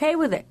you're okay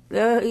with it,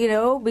 you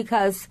know,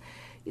 because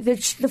the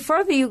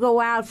further you go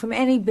out from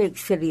any big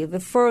city, the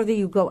further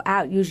you go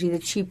out, usually the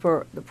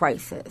cheaper the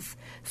price is.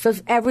 So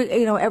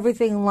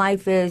everything in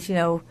life is, you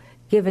know,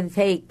 give and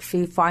take. So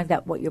you find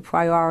out what your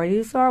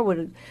priorities are.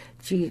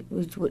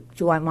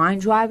 Do I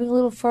mind driving a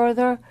little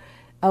further?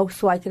 Oh,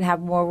 so I can have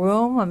more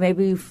room? Or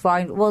maybe you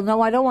find, well,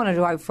 no, I don't want to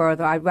drive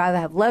further. I'd rather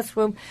have less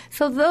room.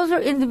 So those are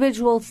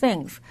individual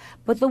things.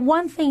 But the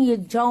one thing you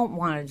don't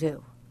want to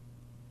do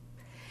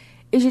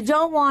is you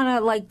don't want to,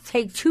 like,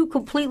 take two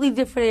completely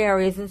different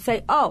areas and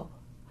say, oh,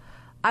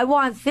 I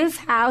want this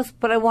house,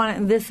 but I want it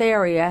in this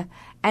area,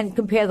 and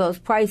compare those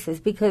prices.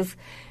 Because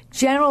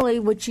generally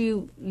what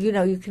you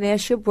can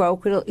ask your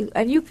broker,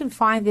 and you can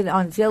find it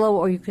on Zillow,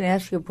 or you can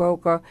ask your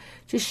broker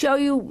to show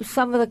you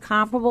some of the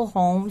comparable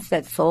homes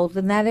that sold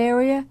in that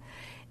area.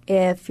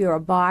 If you're a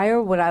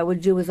buyer, what I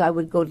would do is I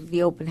would go to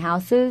the open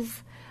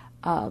houses,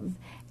 and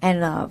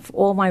for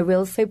all my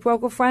real estate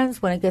broker friends,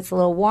 when it gets a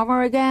little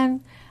warmer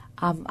again,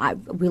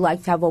 we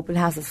like to have open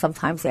houses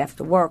sometimes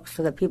after work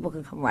so that people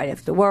can come right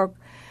after work.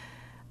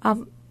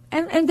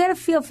 And get a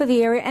feel for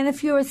the area. And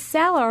if you're a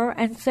seller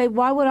and say,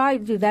 why would I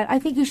do that? I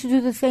think you should do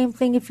the same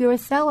thing if you're a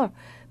seller.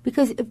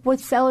 Because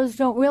what sellers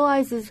don't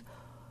realize is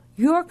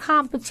your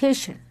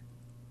competition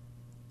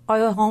are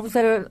the homes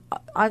that are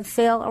on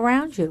sale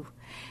around you.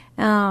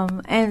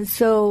 And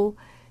so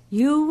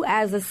you,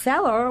 as a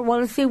seller,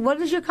 want to see, what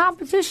is your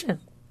competition?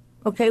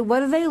 Okay,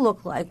 what do they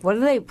look like? What are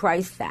they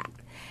priced at?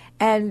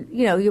 And,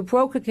 you know, your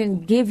broker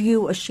can give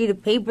you a sheet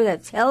of paper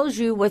that tells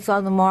you what's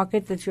on the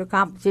market that's your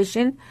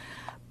competition.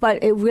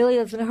 But it really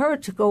doesn't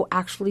hurt to go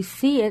actually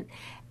see it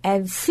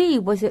and see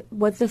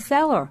what the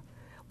seller,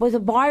 what the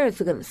buyers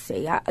are going to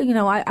see.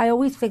 I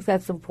always think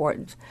that's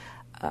important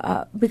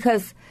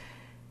because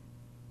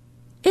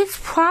it's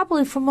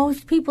probably, for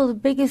most people, the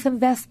biggest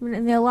investment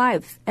in their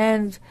lives.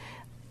 And,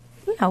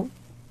 you know,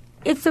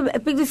 it's a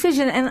big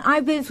decision. And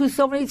I've been through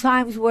so many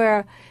times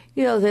where,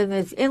 you know, then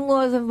there's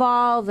in-laws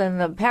involved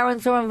and the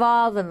parents are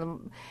involved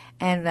and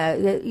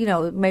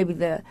maybe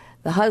the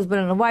husband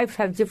and the wife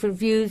have different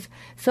views.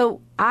 So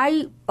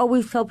I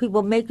always tell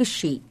people, make a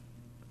sheet.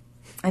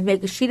 I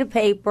make a sheet of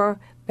paper,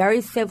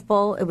 very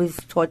simple. It was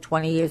taught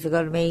 20 years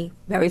ago to me,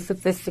 very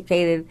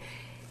sophisticated.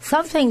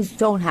 Some things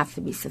don't have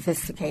to be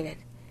sophisticated.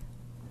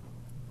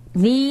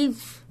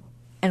 Needs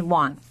and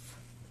wants.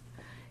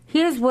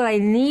 Here's what I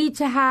need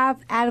to have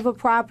out of a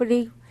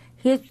property.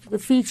 Here's the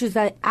features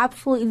I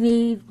absolutely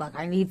need, like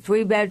I need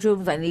 3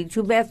 bedrooms, I need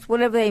 2 baths,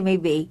 whatever they may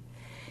be.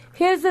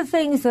 Here's the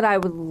things that I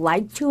would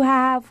like to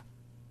have,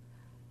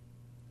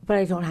 but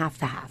I don't have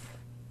to have.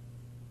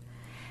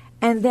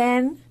 And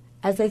then,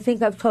 as I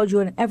think I've told you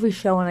in every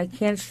show, and I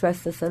can't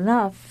stress this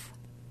enough,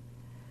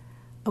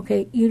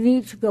 okay, you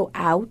need to go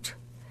out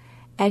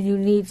and you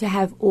need to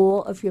have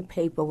all of your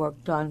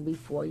paperwork done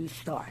before you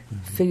start.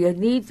 Mm-hmm. So you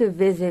need to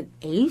visit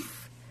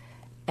ACE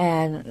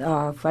and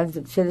Friends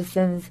of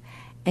Citizens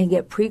and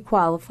get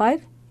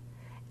pre-qualified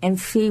and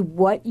see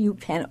what you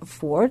can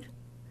afford,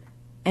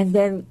 and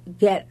then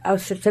get a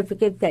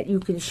certificate that you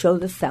can show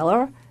the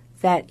seller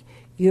that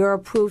you're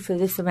approved for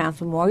this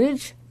amount of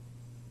mortgage.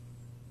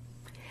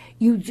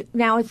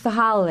 Now it's the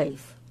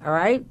holidays, all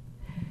right?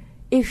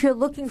 If you're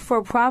looking for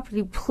a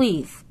property,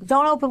 please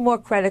don't open more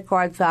credit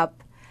cards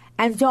up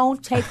and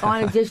don't take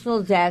on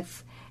additional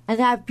debts. And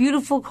that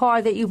beautiful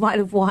car that you might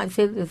have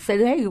wanted and said,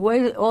 hey,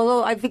 wait,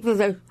 although I think there's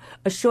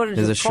a shortage of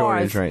cars. There's a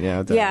shortage right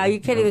now. Yeah, you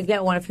can't even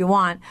get one if you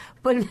want.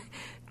 But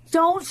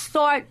don't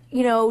start,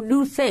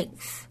 new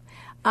things.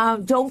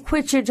 Don't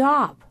quit your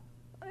job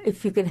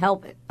if you can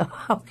help it,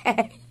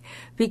 okay?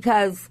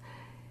 Because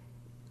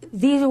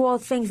these are all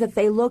things that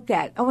they look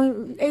at. I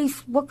mean,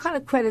 Ace, what kind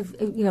of credit,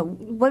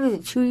 what is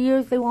it, 2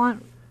 years they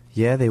want?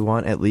 Yeah, they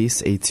want at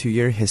least a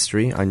 2-year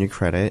history on your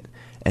credit.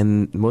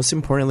 And most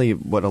importantly,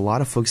 what a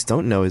lot of folks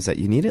don't know is that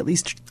you need at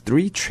least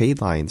 3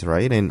 trade lines,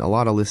 right? And a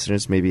lot of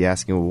listeners may be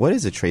asking, well, what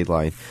is a trade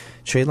line?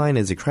 Trade line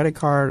is a credit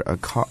card, a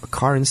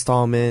car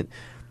installment,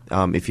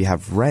 if you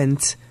have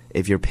rent,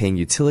 if you're paying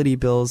utility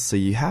bills. So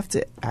you have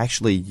to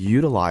actually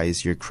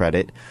utilize your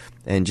credit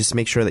and just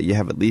make sure that you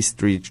have at least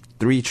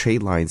three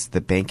trade lines.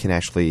 The bank can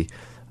actually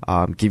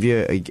give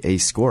you a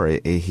score,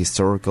 a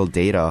historical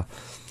data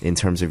in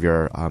terms of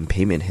your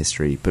payment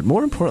history. But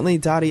more importantly,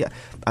 Dottie,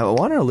 I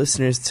want our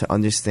listeners to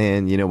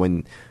understand,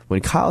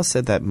 when Kyle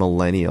said that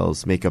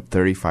millennials make up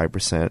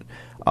 35%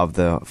 of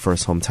the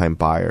first home-time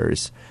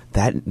buyers,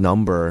 that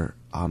number,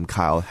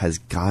 Kyle, has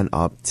gone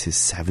up to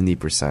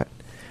 70%.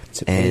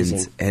 It's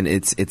amazing. And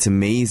it's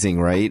amazing,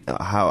 right?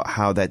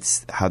 How that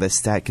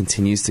stat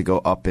continues to go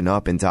up and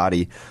up. And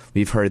Dottie,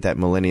 we've heard that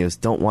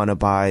millennials don't want to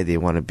buy; they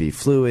want to be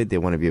fluid, they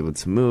want to be able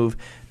to move.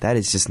 That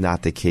is just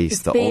not the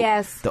case.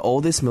 The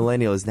oldest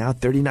millennial is now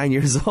 39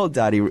 years old.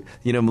 Dottie,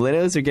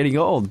 millennials are getting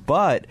old,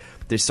 but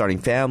they're starting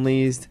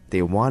families.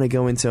 They want to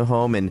go into a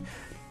home, and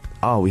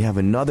we have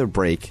another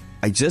break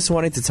I just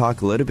wanted to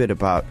talk a little bit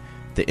about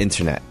the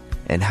internet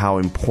and how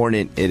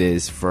important it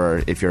is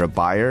for, if you're a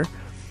buyer,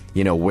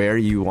 you know, where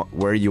you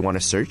want to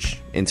search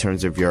in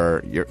terms of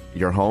your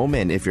home,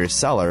 and if you're a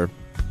seller,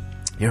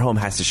 your home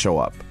has to show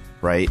up,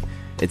 right?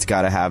 It's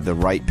got to have the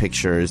right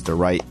pictures, the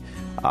right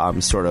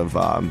sort of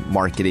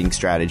marketing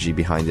strategy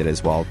behind it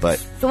as well. But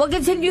so we'll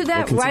continue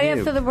that right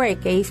after the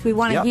break, Ace. We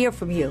want to hear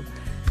from you.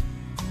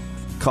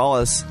 Call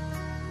us.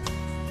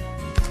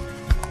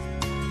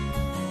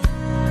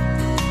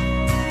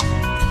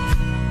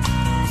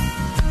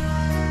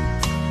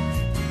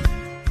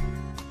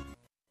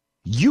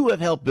 You have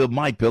helped build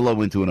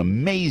MyPillow into an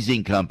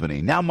amazing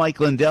company. Now Mike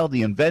Lindell,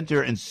 the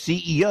inventor and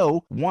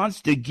CEO, wants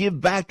to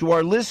give back to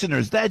our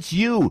listeners. That's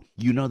you.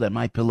 You know that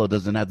MyPillow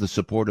doesn't have the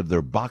support of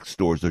their box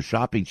stores or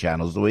shopping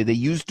channels the way they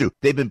used to.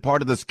 They've been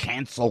part of this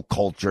cancel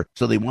culture,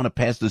 so they want to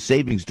pass the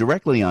savings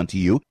directly on to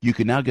you. You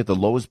can now get the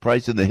lowest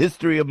price in the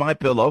history of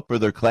MyPillow for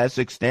their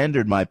classic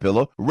standard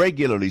MyPillow,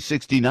 regularly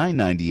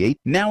 $69.98,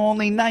 now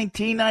only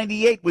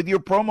 $19.98 with your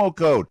promo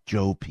code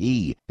Joe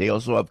P. They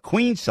also have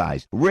queen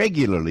size,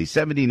 regularly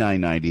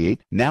 $79.98,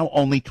 now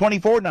only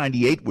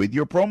 $24.98 with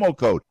your promo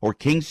code, or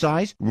king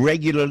size,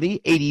 regularly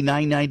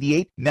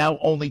 $89.98, now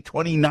only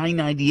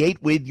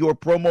 $29.98 with your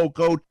promo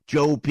code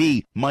Joe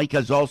P. Mike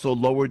has also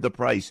lowered the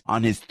price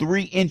on his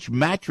 3-inch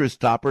mattress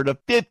topper to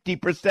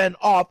 50%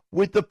 off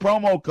with the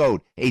promo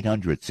code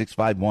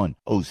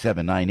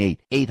 800-651-0798,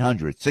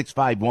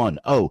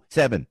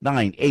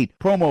 800-651-0798,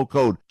 promo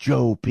code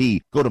Joe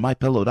P. Go to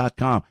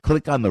MyPillow.com,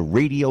 click on the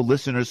radio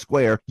listener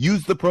square,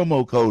 use the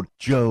promo code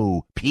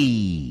Joe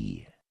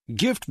P.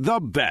 Gift the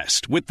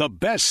best with the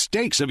best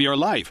steaks of your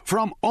life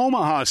from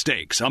Omaha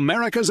Steaks,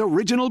 America's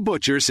original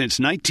butcher since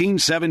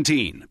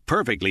 1917.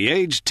 Perfectly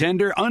aged,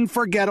 tender,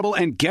 unforgettable,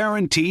 and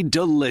guaranteed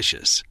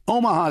delicious.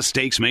 Omaha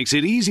Steaks makes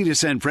it easy to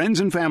send friends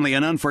and family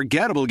an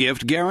unforgettable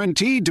gift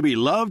guaranteed to be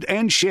loved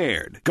and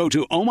shared. Go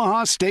to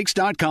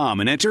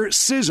omahasteaks.com and enter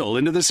Sizzle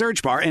into the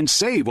search bar and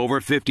save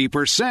over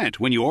 50%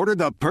 when you order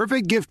the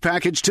perfect gift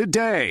package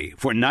today.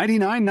 For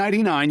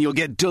 $99.99, you'll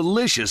get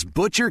delicious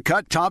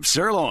butcher-cut top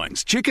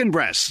sirloins, chicken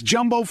breasts,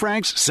 jumbo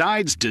franks,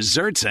 sides,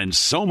 desserts, and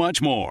so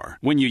much more.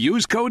 When you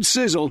use code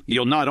SIZZLE,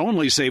 you'll not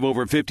only save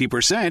over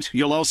 50%,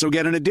 you'll also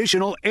get an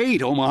additional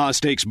 8 Omaha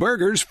Steaks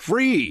burgers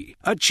free.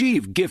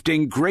 Achieve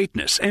gifting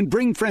greatness and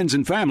bring friends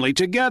and family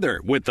together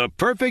with the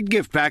perfect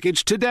gift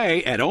package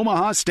today at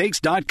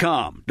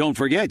omahasteaks.com. Don't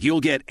forget,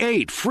 you'll get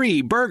 8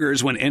 free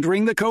burgers when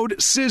entering the code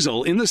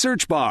SIZZLE in the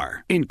search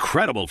bar.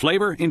 Incredible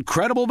flavor,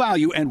 incredible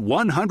value, and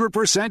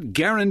 100%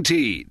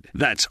 guaranteed.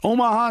 That's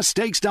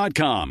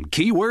omahasteaks.com,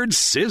 keyword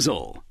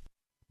SIZZLE.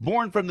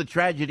 Born from the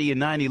tragedy in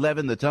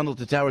 9/11, the Tunnel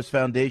to Towers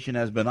Foundation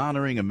has been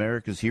honoring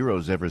America's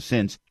heroes ever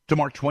since. To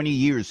mark 20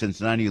 years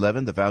since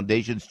 9/11, the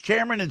foundation's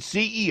chairman and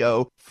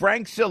CEO,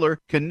 Frank Siller,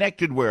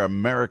 connected where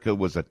America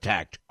was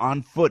attacked,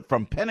 on foot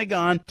from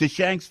Pentagon to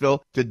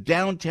Shanksville to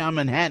downtown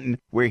Manhattan,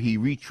 where he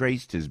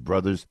retraced his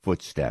brother's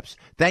footsteps.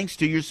 Thanks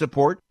to your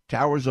support,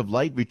 Towers of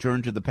Light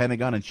returned to the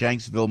Pentagon and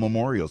Shanksville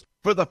memorials.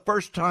 For the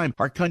first time,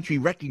 our country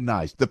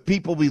recognized the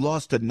people we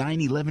lost to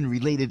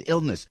 9/11-related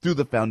illness through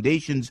the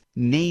Foundation's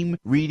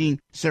name-reading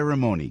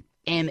ceremony.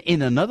 And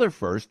in another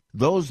first,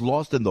 those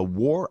lost in the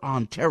War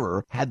on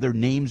Terror had their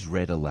names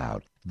read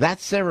aloud.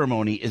 That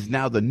ceremony is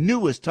now the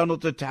newest Tunnel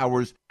to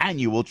Towers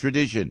annual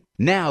tradition.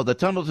 Now, the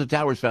Tunnel to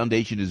Towers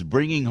Foundation is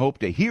bringing hope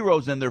to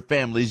heroes and their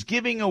families,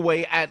 giving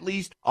away at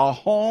least a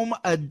home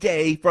a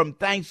day from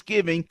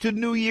Thanksgiving to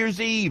New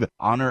Year's Eve.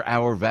 Honor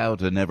our vow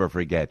to never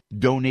forget.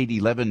 Donate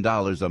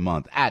 $11 a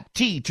month at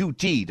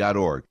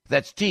T2T.org.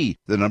 That's T,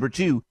 the number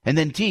 2, and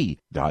then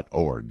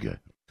T.org.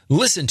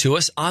 Listen to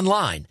us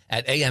online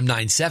at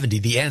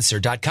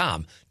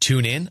am970theanswer.com.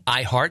 Tune in,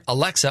 iHeart,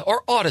 Alexa,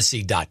 or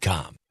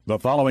Odyssey.com. The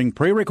following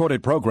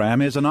pre-recorded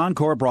program is an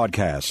encore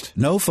broadcast.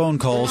 No phone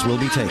calls will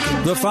be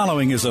taken. The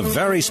following is a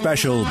very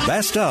special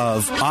Best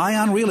of Eye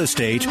on Real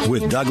Estate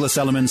with Douglas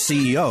Elliman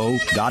CEO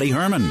Dottie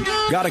Herman.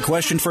 Got a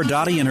question for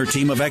Dottie and her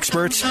team of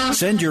experts?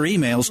 Send your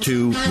emails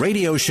to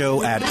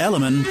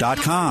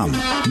radioshow@elliman.com.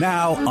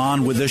 Now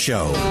on with the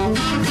show.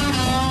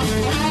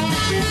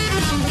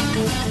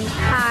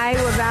 Hi,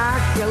 we're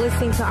back. You're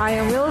listening to Eye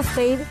on Real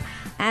Estate.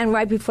 And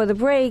right before the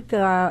break,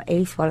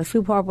 Ace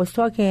Water-Supar was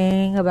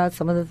talking about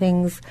some of the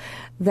things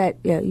that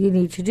you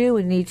need to do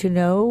and need to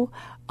know,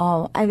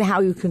 and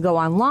how you can go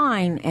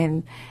online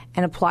and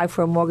apply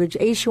for a mortgage.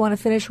 Ace, you want to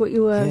finish what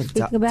you were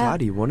speaking about?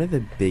 Dottie, one of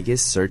the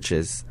biggest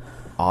searches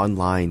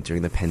online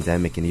during the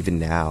pandemic and even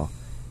now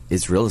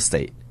is real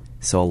estate.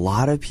 So a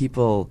lot of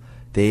people,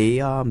 they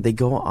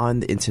go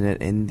on the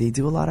internet and they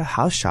do a lot of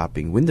house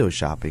shopping, window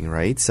shopping,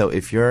 right? So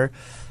if you're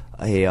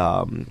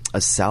a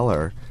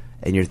seller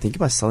and you're thinking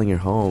about selling your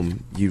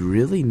home, you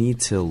really need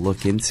to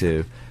look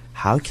into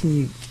how can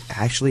you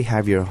actually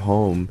have your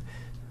home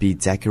be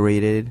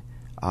decorated,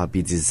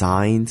 be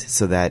designed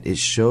so that it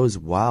shows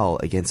well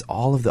against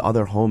all of the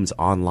other homes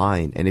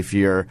online. And if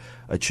you're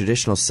a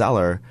traditional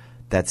seller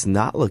that's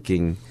not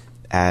looking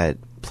at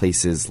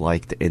places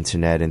like the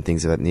internet and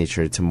things of that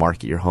nature to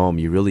market your home.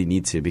 You really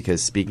need to,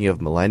 because speaking of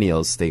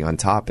millennials, staying on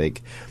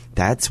topic,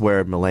 that's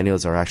where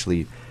millennials are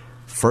actually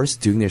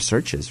first doing their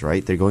searches,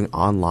 right? They're going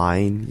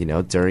online,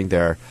 during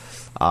their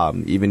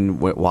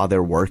while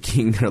they're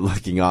working, they're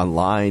looking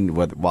online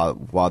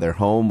while they're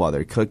home, while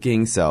they're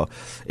cooking. So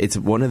it's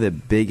one of the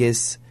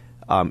biggest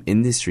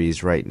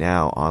industries right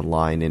now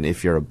online. And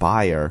if you're a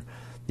buyer,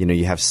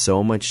 you have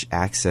so much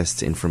access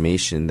to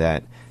information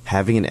that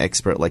having an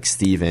expert like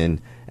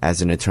Steven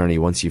as an attorney,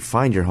 once you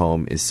find your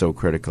home, is so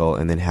critical.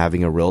 And then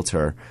having a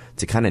realtor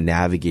to kind of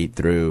navigate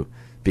through,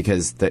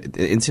 because the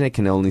internet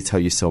can only tell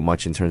you so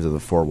much in terms of the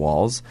four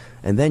walls.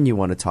 And then you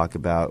want to talk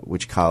about,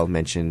 which Kyle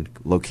mentioned,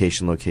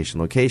 location.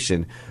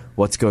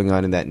 What's going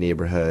on in that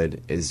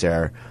neighborhood? Is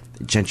there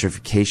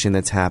gentrification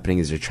that's happening?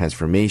 Is there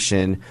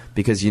transformation?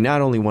 Because you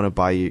not only want to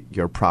buy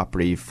your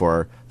property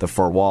for the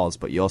four walls,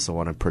 but you also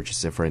want to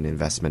purchase it for an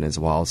investment as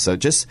well. So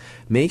just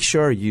make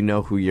sure you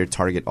know who your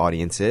target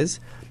audience is,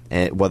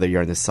 and whether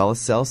you're on the sell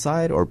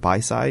side or buy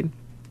side.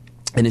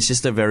 And it's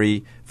just a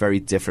very, very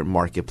different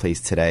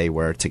marketplace today,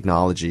 where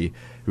technology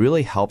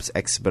really helps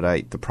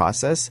expedite the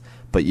process,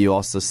 but you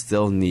also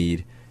still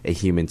need a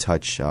human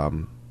touch,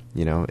 in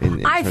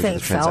I terms think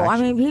of the so. I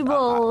transaction. mean,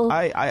 people...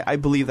 I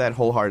believe that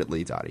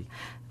wholeheartedly, Dottie.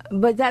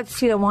 But that's,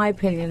 my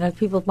opinion.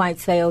 People might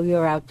say, oh,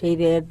 you're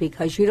outdated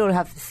because you don't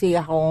have to see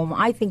a home.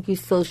 I think you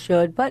still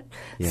should. But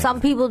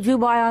some people do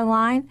buy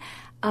online.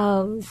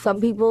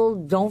 Some people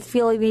don't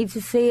feel they need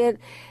to see it.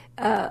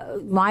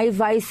 My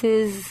advice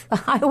is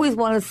I always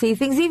want to see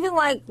things, even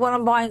like when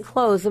I'm buying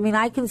clothes. I mean,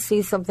 I can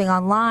see something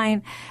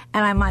online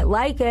and I might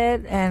like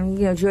it. And,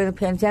 during the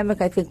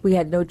pandemic, I think we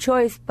had no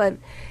choice. But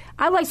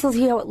I like to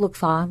see how it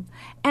looks on.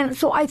 And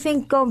so I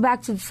think going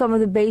back to some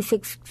of the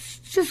basics,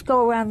 just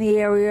go around the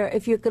area.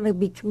 If you're going to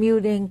be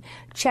commuting,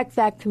 check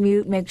that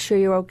commute, make sure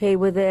you're okay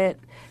with it.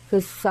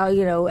 Because,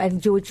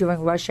 and do it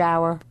during rush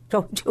hour.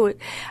 Don't do it,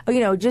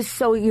 just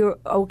so you're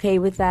okay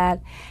with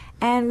that.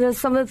 And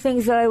some of the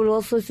things that I would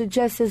also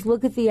suggest is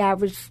look at the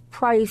average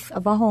price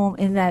of a home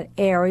in that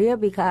area,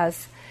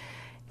 because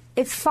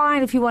it's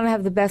fine if you want to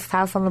have the best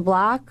house on the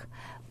block,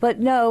 but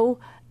know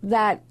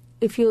that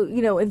if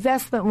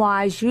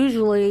investment-wise,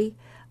 usually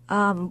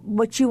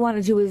what you want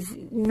to do is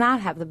not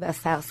have the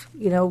best house,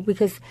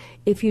 because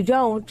if you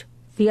don't,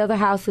 the other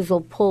houses will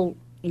pull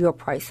your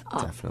price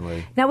up.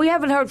 Definitely. Now, we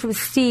haven't heard from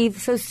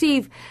Steve. So,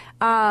 Steve,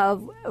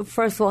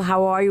 first of all,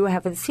 how are you? I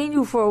haven't seen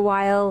you for a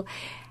while.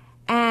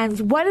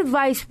 And what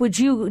advice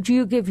do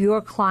you give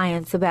your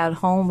clients about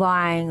home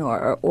buying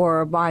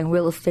or buying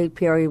real estate,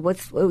 period?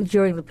 What's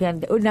during the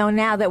pandemic?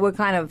 Now that we're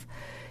kind of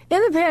in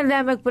the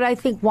pandemic, but I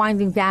think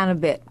winding down a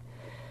bit.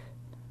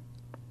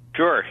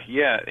 Sure.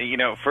 Yeah.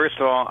 First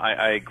of all,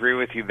 I agree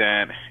with you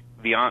that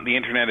the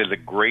internet is a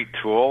great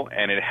tool,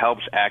 and it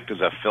helps act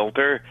as a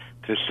filter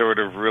to sort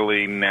of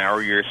really narrow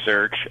your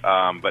search.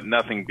 But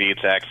nothing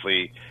beats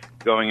actually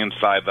going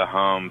inside the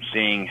home,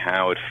 seeing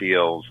how it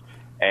feels.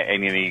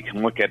 And you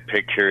can look at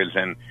pictures,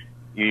 and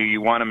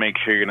you want to make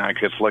sure you're not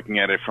just looking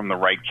at it from the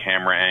right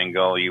camera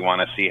angle. You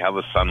want to see how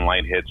the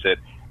sunlight hits it,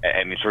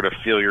 and you sort of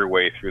feel your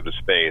way through the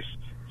space.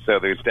 So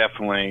there's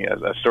definitely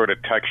a sort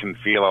of touch and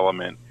feel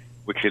element,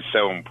 which is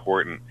so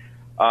important.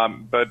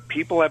 But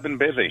people have been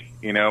busy.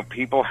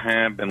 People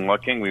have been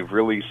looking. We've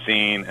really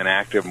seen an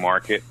active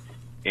market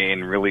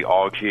in really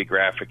all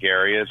geographic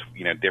areas,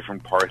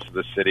 different parts of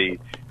the city,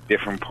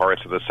 different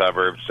parts of the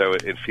suburbs. So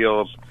it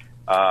feels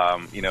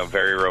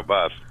very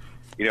robust.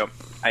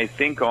 I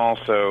think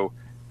also,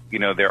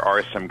 there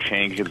are some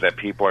changes that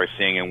people are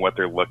seeing in what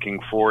they're looking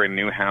for in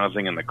new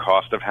housing and the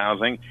cost of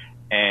housing.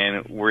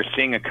 And we're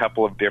seeing a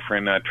couple of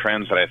different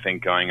trends that I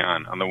think going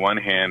on. On the one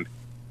hand,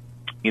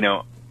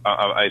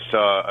 I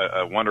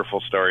saw a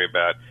wonderful story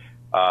about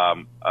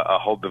a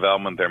whole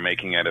development they're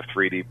making out of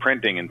 3D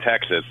printing in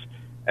Texas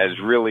as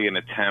really an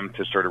attempt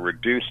to sort of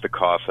reduce the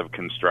cost of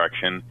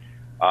construction.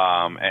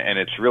 And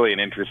it's really an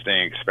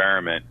interesting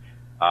experiment.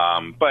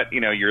 But,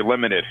 you're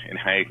limited in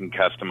how you can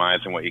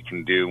customize and what you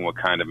can do and what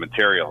kind of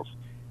materials.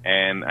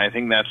 And I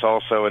think that's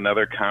also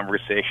another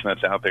conversation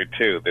that's out there,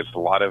 too. There's a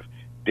lot of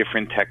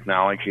different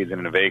technologies and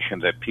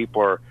innovations that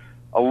people are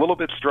a little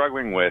bit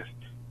struggling with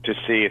to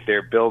see if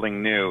they're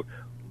building new,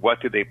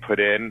 what do they put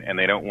in, and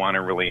they don't want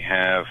to really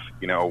have,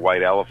 a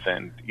white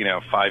elephant,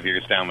 5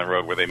 years down the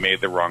road where they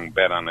made the wrong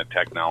bet on the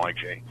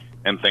technology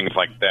and things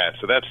like that.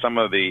 So that's some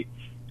of the,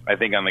 I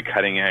think, on the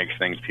cutting edge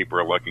things people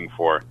are looking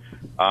for.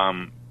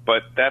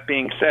 But that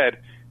being said,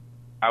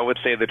 I would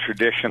say the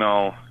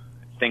traditional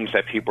things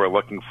that people are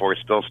looking for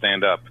still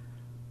stand up.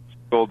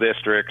 School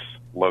districts,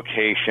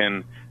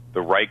 location,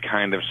 the right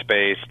kind of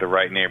space, the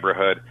right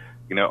neighborhood,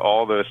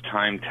 all those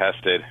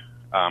time-tested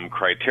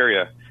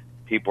criteria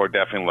people are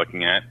definitely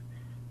looking at.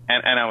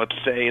 And I would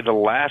say the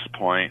last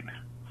point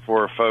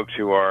for folks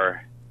who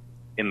are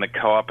in the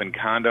co-op and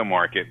condo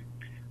market,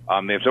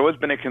 there's always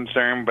been a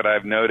concern, but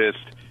I've noticed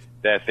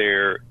that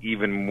they're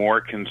even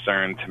more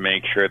concerned to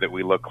make sure that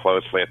we look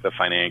closely at the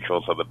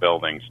financials of the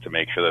buildings to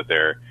make sure that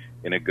they're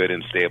in a good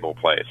and stable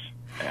place.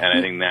 And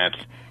I think that's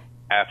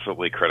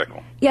absolutely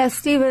critical. Yeah,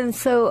 Stephen,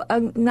 so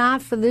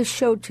not for this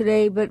show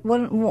today, but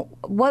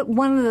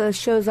one of the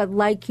shows I'd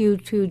like you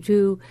to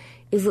do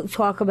is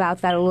talk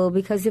about that a little,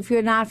 because if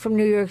you're not from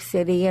New York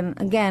City, and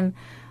again,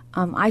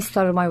 I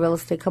started my real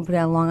estate company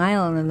on Long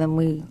Island, and then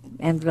we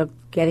ended up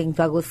getting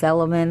Douglas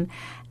Elliman.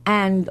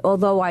 And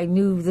although I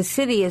knew the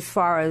city as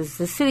far as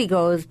the city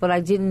goes, but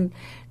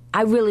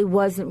I really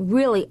wasn't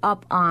really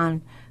up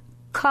on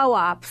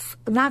co-ops,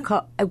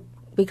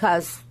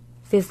 because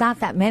there's not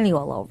that many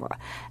all over.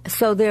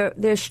 So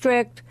they're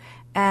strict,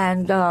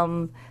 and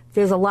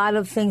there's a lot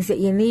of things that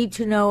you need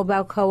to know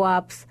about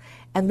co-ops.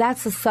 And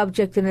that's a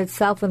subject in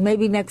itself. And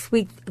maybe next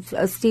week,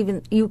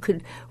 Stephen, you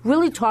could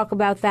really talk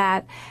about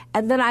that.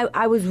 And then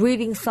I was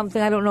reading something.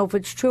 I don't know if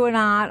it's true or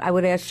not. I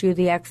would ask you,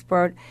 the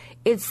expert.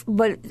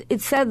 But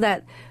it said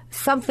that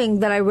something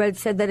that I read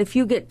said that if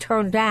you get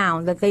turned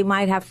down, that they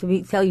might have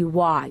to tell you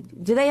why.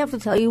 Do they have to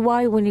tell you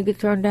why when you get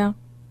turned down?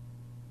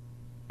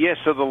 Yeah,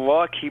 so the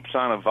law keeps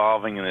on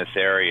evolving in this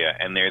area,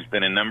 and there's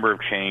been a number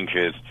of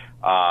changes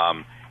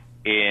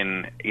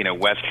in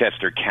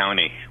Westchester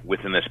County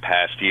within this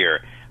past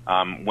year.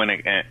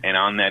 And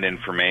on that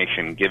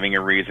information, giving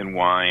a reason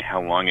why,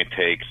 how long it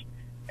takes,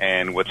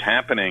 and what's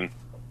happening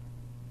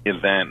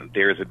is that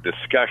there's a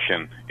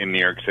discussion in New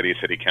York City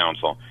City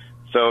Council.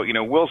 So,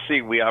 we'll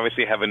see. We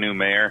obviously have a new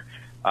mayor.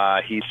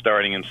 He's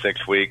starting in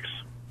 6 weeks.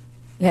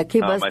 Yeah,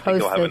 keep us I posted. think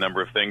he'll have a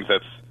number of things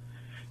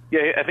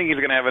I think he's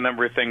going to have a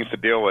number of things to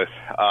deal with.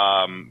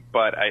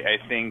 But I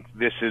think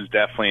this is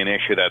definitely an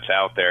issue that's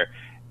out there.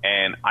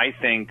 And I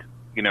think,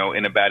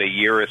 in about a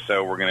year or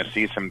so, we're going to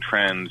see some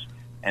trends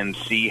and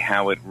see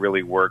how it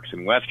really works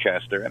in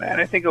Westchester. And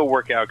I think it'll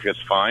work out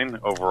just fine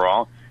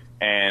overall.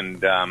 And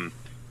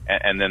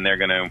then they're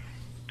going to,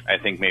 I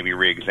think, maybe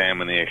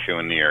re-examine the issue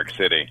in New York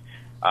City.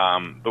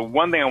 The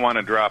one thing I want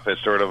to drop is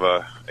sort of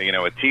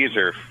a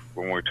teaser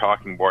when we're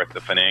talking about the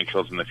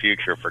financials in the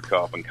future for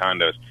co-op and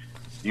condos.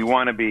 You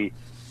want to be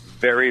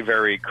very,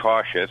 very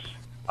cautious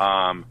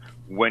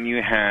when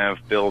you have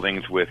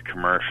buildings with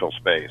commercial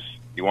space.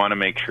 You want to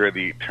make sure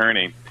the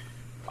attorney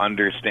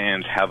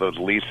understands how those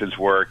leases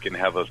work and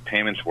how those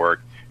payments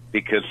work,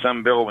 because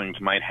some buildings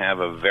might have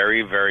a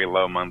very, very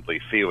low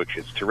monthly fee, which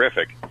is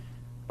terrific,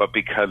 but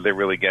because they're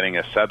really getting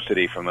a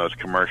subsidy from those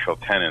commercial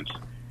tenants.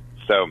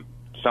 So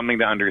something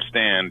to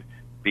understand,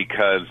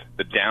 because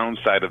the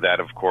downside of that,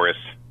 of course,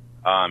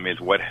 is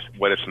what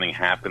if something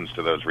happens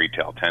to those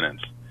retail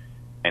tenants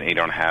and you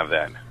don't have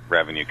that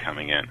revenue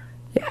coming in.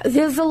 Yeah,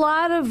 there's a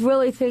lot of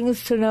really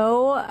things to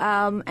know,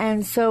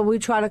 and so we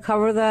try to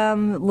cover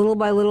them little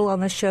by little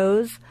on the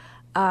shows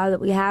that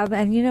we have.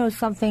 And,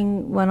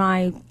 something, when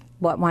I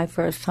bought my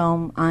first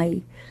home,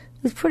 I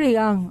was pretty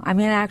young. I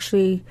mean,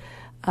 actually,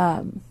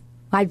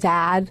 my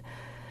dad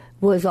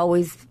was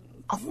always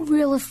own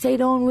real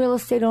estate.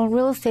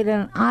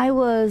 And I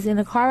was in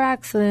a car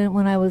accident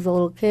when I was a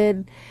little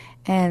kid,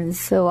 and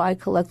so I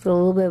collected a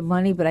little bit of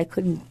money, but I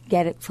couldn't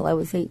get it till I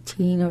was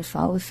 18 or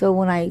so. So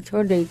when I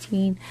turned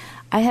 18,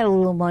 I had a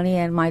little money,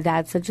 and my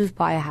dad said, just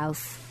buy a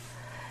house.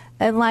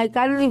 And, I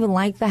didn't even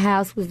like the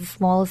house. It was the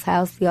smallest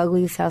house, the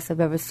ugliest house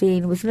I've ever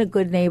seen. It was in a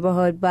good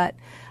neighborhood, but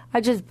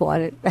I just bought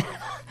it.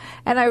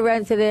 And I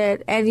rented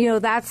it.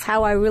 And, that's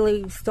how I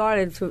really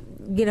started to,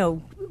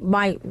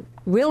 my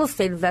real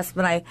estate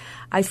investment.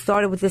 I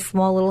started with this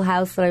small little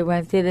house that I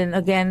rented. And,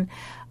 again,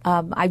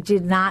 I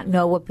did not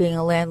know what being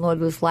a landlord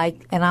was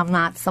like, and I'm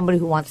not somebody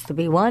who wants to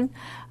be one.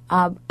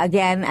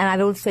 Again, and I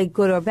don't say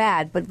good or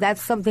bad, but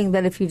that's something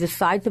that if you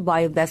decide to buy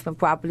investment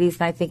properties,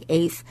 and I think,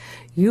 Ace,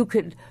 you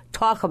could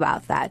talk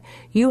about that,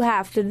 you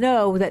have to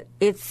know that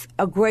it's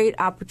a great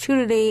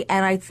opportunity.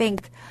 And I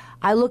think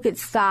I look at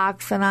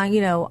stocks, and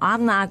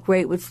I'm not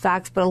great with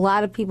stocks, but a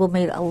lot of people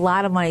made a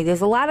lot of money.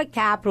 There's a lot of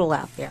capital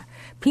out there.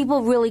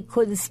 People really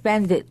couldn't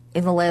spend it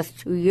in the last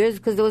 2 years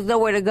because there was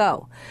nowhere to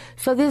go.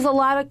 So there's a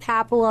lot of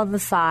capital on the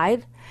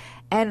side.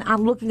 And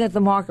I'm looking at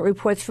the market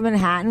reports for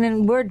Manhattan,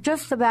 and we're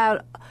just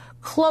about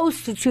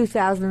close to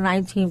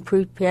 2019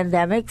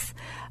 pre-pandemics.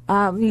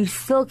 You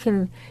still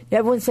can,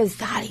 everyone says,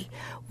 Dottie,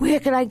 where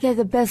can I get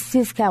the best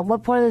discount?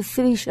 What part of the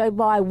city should I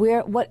buy?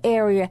 What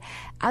area?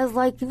 I was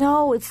like,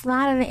 no, it's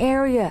not an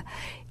area.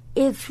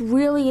 It's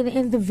really an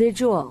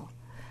individual.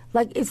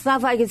 It's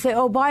not like I can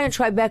say, buy in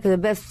Tribeca, the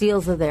best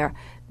deals are there.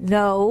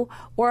 No.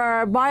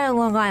 Or buy on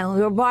Long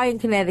Island, or buy in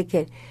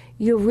Connecticut.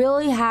 You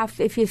really have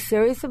to, if you're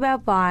serious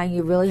about buying,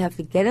 you really have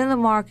to get in the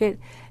market.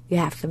 You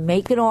have to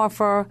make an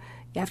offer.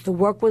 You have to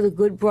work with a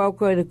good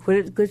broker, a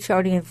good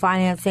charting and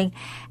financing.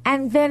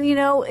 And then,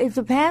 it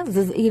depends.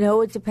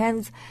 It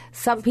depends.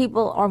 Some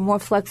people are more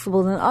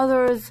flexible than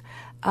others.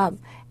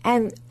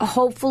 And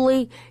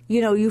hopefully,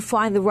 you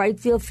find the right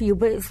deal for you.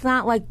 But it's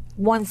not like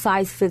one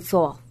size fits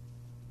all.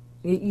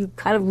 You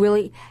kind of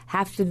really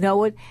have to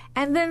know it.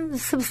 And then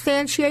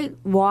substantiate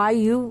why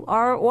you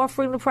are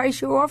offering the price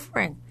you're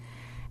offering.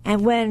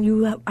 And when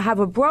you have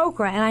a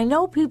broker, and I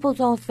know people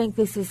don't think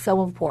this is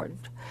so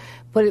important,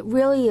 but it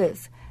really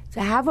is,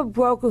 to have a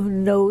broker who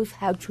knows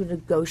how to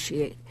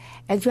negotiate,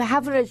 and to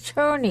have an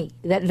attorney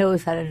that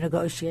knows how to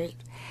negotiate.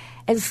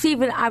 And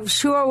Stephen, I'm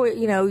sure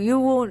you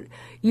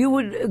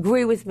would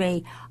agree with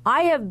me.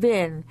 I have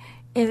been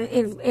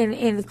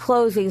in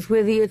closings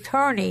where the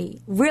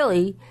attorney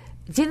really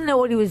didn't know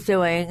what he was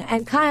doing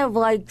and kind of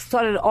like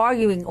started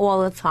arguing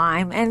all the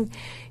time. And,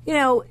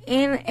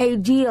 in a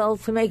deal,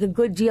 to make a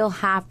good deal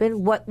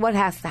happen, what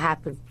has to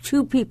happen?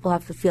 Two people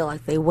have to feel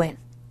like they win.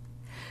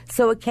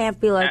 So it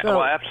can't be like,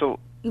 well, absolutely.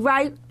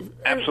 Right?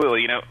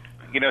 Absolutely.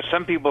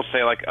 Some people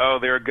say like, oh,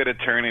 they're a good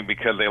attorney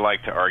because they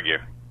like to argue.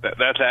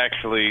 That's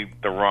actually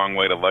the wrong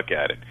way to look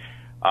at it.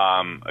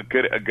 A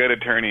good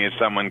attorney is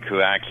someone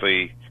who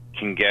actually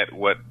can get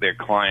what their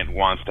client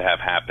wants to have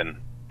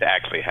happen to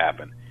actually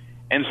happen.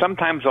 And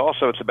sometimes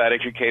also it's about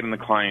educating the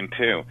client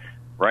too,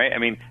 right? I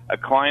mean, a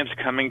client's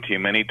coming to you.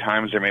 Many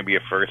times there may be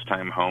a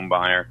first-time home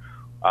buyer,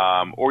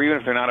 or even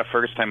if they're not a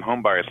first-time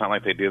home buyer, it's not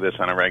like they do this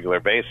on a regular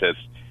basis.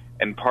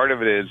 And part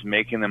of it is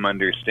making them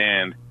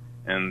understand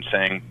and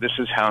saying, this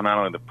is how not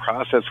only the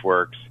process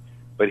works,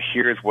 but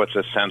here's what's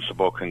a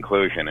sensible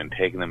conclusion, and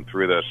taking them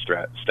through those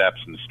steps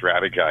and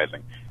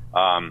strategizing.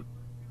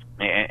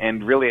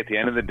 And really, at the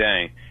end of the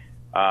day,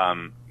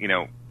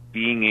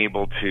 being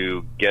able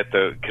to get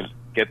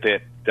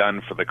that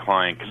done for the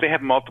client, because they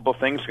have multiple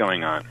things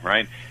going on,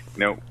 right?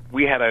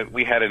 We had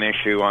an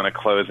issue on a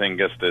closing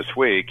just this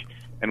week,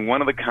 and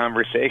one of the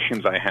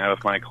conversations I had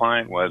with my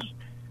client was,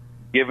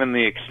 given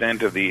the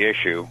extent of the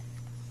issue,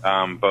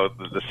 both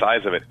the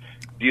size of it,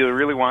 do you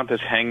really want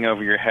this hanging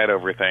over your head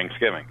over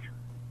Thanksgiving?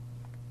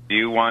 Do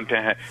you want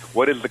to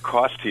what is the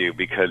cost to you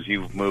because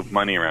you've moved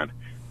money around,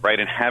 right?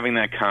 And having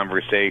that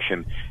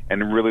conversation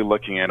and really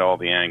looking at all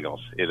the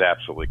angles is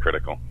absolutely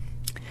critical.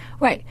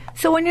 Right.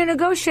 So when you're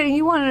negotiating,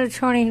 you want an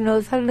attorney who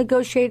knows how to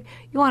negotiate.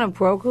 You want a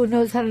broker who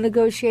knows how to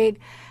negotiate.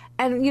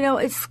 And,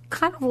 it's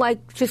kind of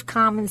like just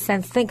common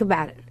sense. Think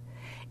about it.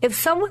 If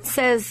someone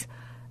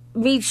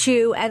meets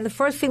you, and the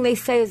first thing they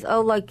say is,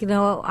 oh,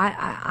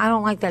 I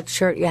don't like that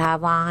shirt you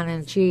have on,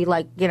 and gee,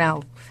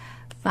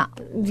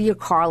 your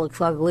car looks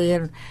ugly,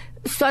 and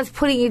starts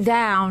putting you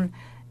down,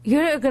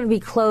 you're going to be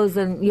closed,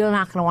 and you're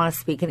not going to want to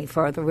speak any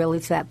further, really,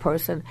 to that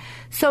person.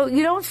 So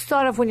you don't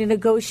start off when you're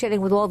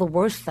negotiating with all the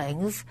worst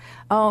things.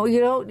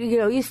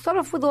 You start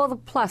off with all the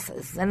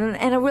pluses,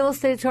 and a real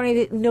estate attorney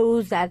that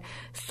knows that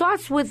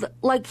starts with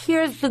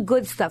here's the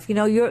good stuff.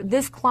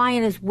 This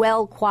client is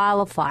well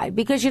qualified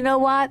because you know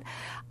what,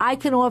 I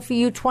can offer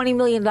you $20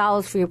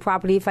 million for your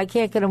property. If I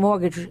can't get a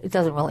mortgage, it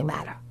doesn't really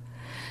matter.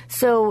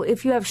 So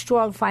if you have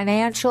strong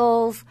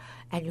financials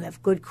and you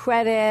have good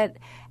credit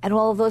and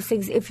all of those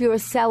things, if you're a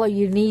seller,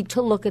 you need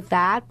to look at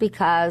that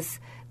because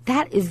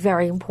that is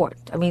very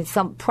important. I mean,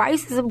 some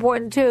price is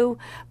important too,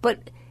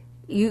 but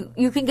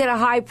you can get a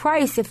high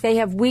price if they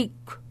have weak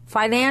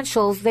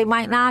financials, they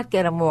might not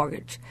get a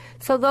mortgage.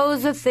 So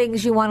those are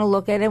things you want to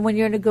look at. And when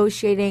you're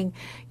negotiating,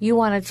 you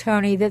want an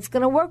attorney that's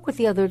going to work with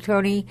the other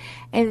attorney,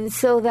 and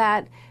so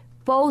that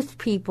both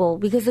people,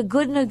 because a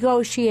good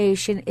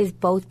negotiation is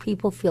both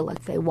people feel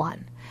like they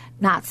won,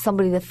 not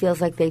somebody that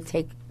feels like they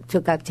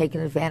got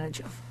taken advantage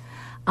of.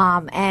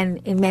 And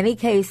in many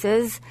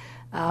cases,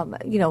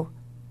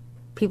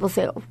 people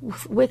say,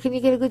 where can you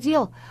get a good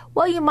deal?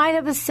 Well, you might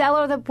have a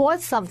seller that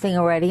bought something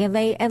already, and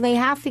they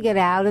have to get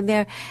out.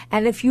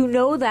 And if you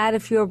know that,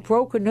 if your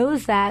broker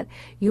knows that,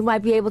 you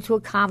might be able to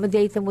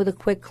accommodate them with a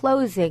quick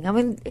closing. I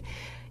mean,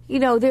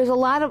 there's a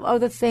lot of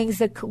other things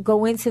that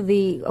go into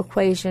the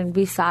equation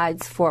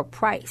besides for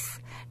price.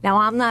 Now,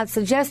 I'm not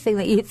suggesting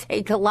that you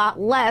take a lot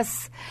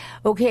less,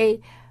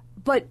 okay?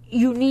 But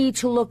you need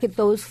to look at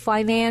those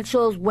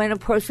financials when a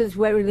person's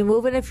ready to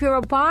move. And if you're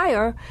a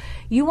buyer,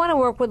 you want to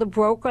work with a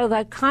broker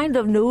that kind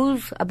of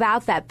knows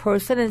about that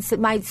person and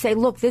might say,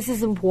 look, this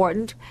is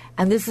important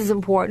and this is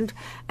important,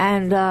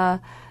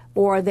 and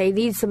or they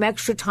need some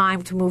extra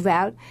time to move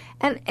out.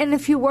 And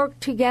if you work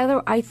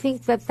together, I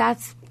think those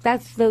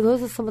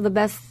are some of the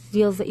best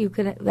deals that you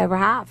can ever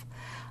have.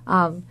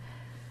 I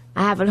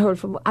haven't heard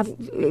from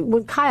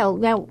when Kyle.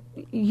 Now,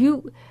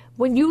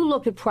 when you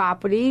look at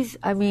properties,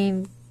 I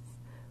mean,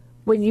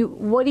 what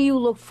do you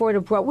look for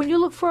to broker? When you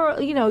look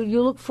for,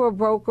 you look for a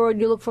broker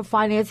and you look for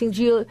financing.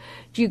 Do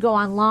you go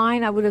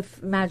online? I would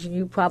imagine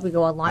you probably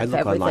go online for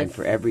everything. I look online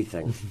for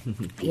everything.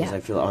 Because I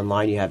feel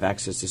online you have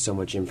access to so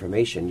much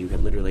information. You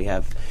can literally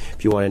have,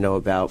 if you want to know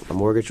about a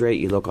mortgage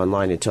rate, you look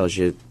online. It tells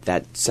you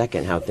that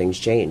second how things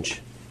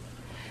change.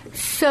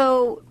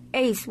 So,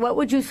 Ace, what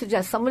would you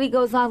suggest? Somebody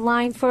goes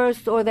online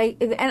first,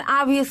 and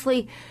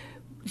obviously,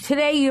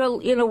 today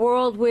you're in a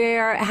world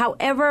where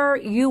however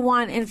you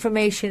want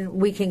information,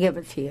 we can give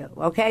it to you,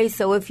 okay?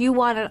 So if you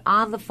want it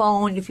on the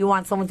phone, if you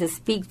want someone to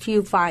speak to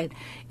you, fine.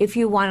 If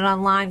you want it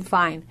online,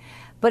 fine.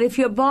 But if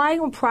you're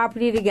buying a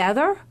property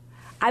together,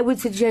 I would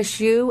suggest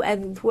you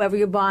and whoever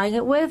you're buying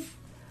it with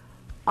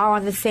are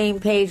on the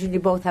same page and you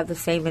both have the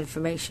same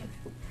information.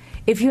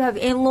 If you have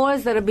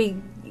in-laws that are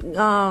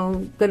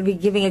going to be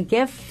giving a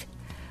gift,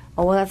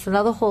 well, that's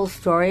another whole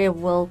story,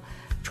 and we'll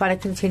try to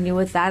continue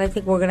with that. I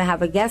think we're going to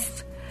have a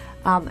guest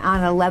on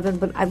 11,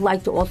 but I'd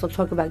like to also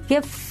talk about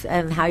gifts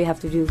and how you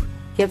have to do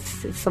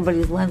gifts if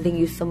somebody's lending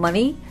you some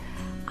money.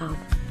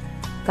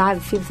 God,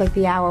 it seems like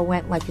the hour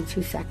went like in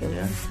 2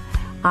 seconds.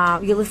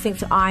 You're listening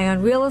to Eye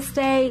on Real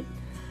Estate.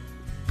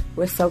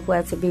 We're so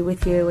glad to be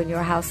with you in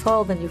your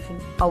household, and you can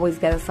always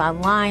get us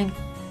online.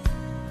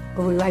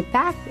 We'll be right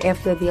back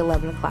after the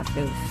 11 o'clock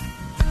news.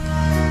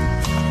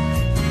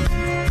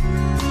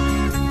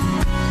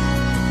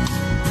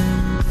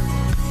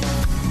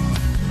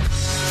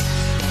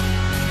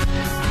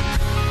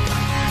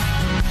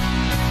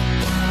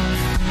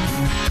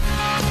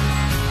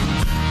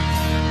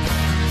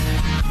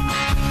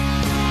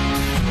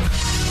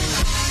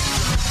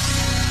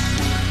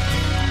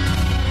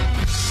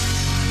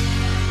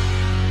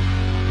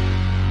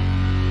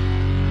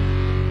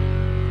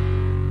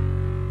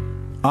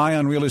 Eye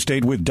on Real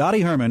Estate with Dottie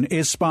Herman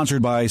is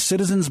sponsored by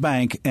Citizens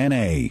Bank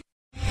N.A.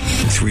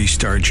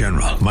 3-star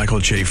General Michael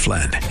J.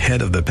 Flynn,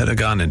 head of the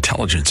Pentagon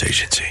Intelligence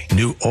Agency,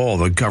 knew all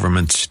the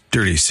government's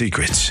dirty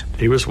secrets.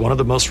 He was one of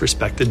the most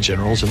respected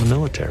generals in the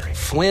military.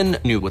 Flynn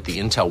knew what the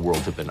intel world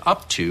had been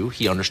up to.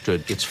 He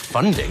understood its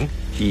funding.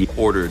 He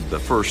ordered the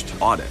first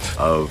audit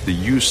of the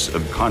use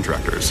of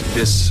contractors.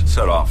 This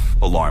set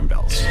off alarm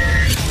bells.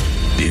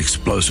 The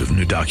explosive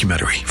new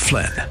documentary,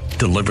 Flynn,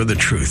 Deliver the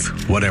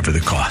Truth, Whatever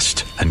the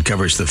Cost,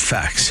 uncovers the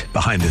facts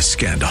behind this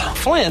scandal.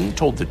 Flynn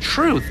told the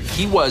truth.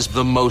 He was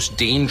the most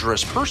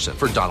dangerous person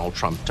for Donald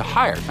Trump to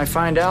hire. I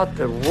find out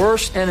the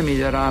worst enemy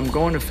that I'm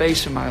going to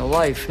face in my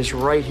life is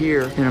right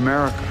here in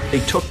America. They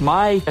took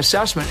my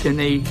assessment and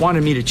they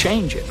wanted me to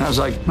change it. And I was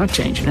like, I'm not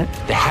changing it.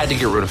 They had to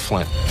get rid of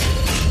Flynn.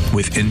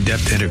 With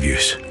in-depth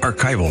interviews,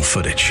 archival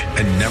footage,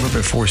 and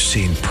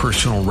never-before-seen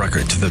personal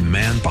records of the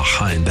man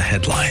behind the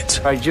headlines.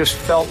 I just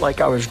felt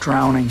like I was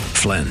drowning.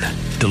 Flynn,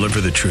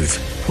 Deliver the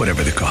Truth,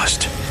 Whatever the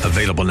Cost.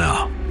 Available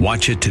now.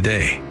 Watch it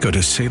today. Go to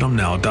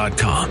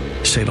salemnow.com.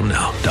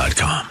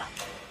 salemnow.com.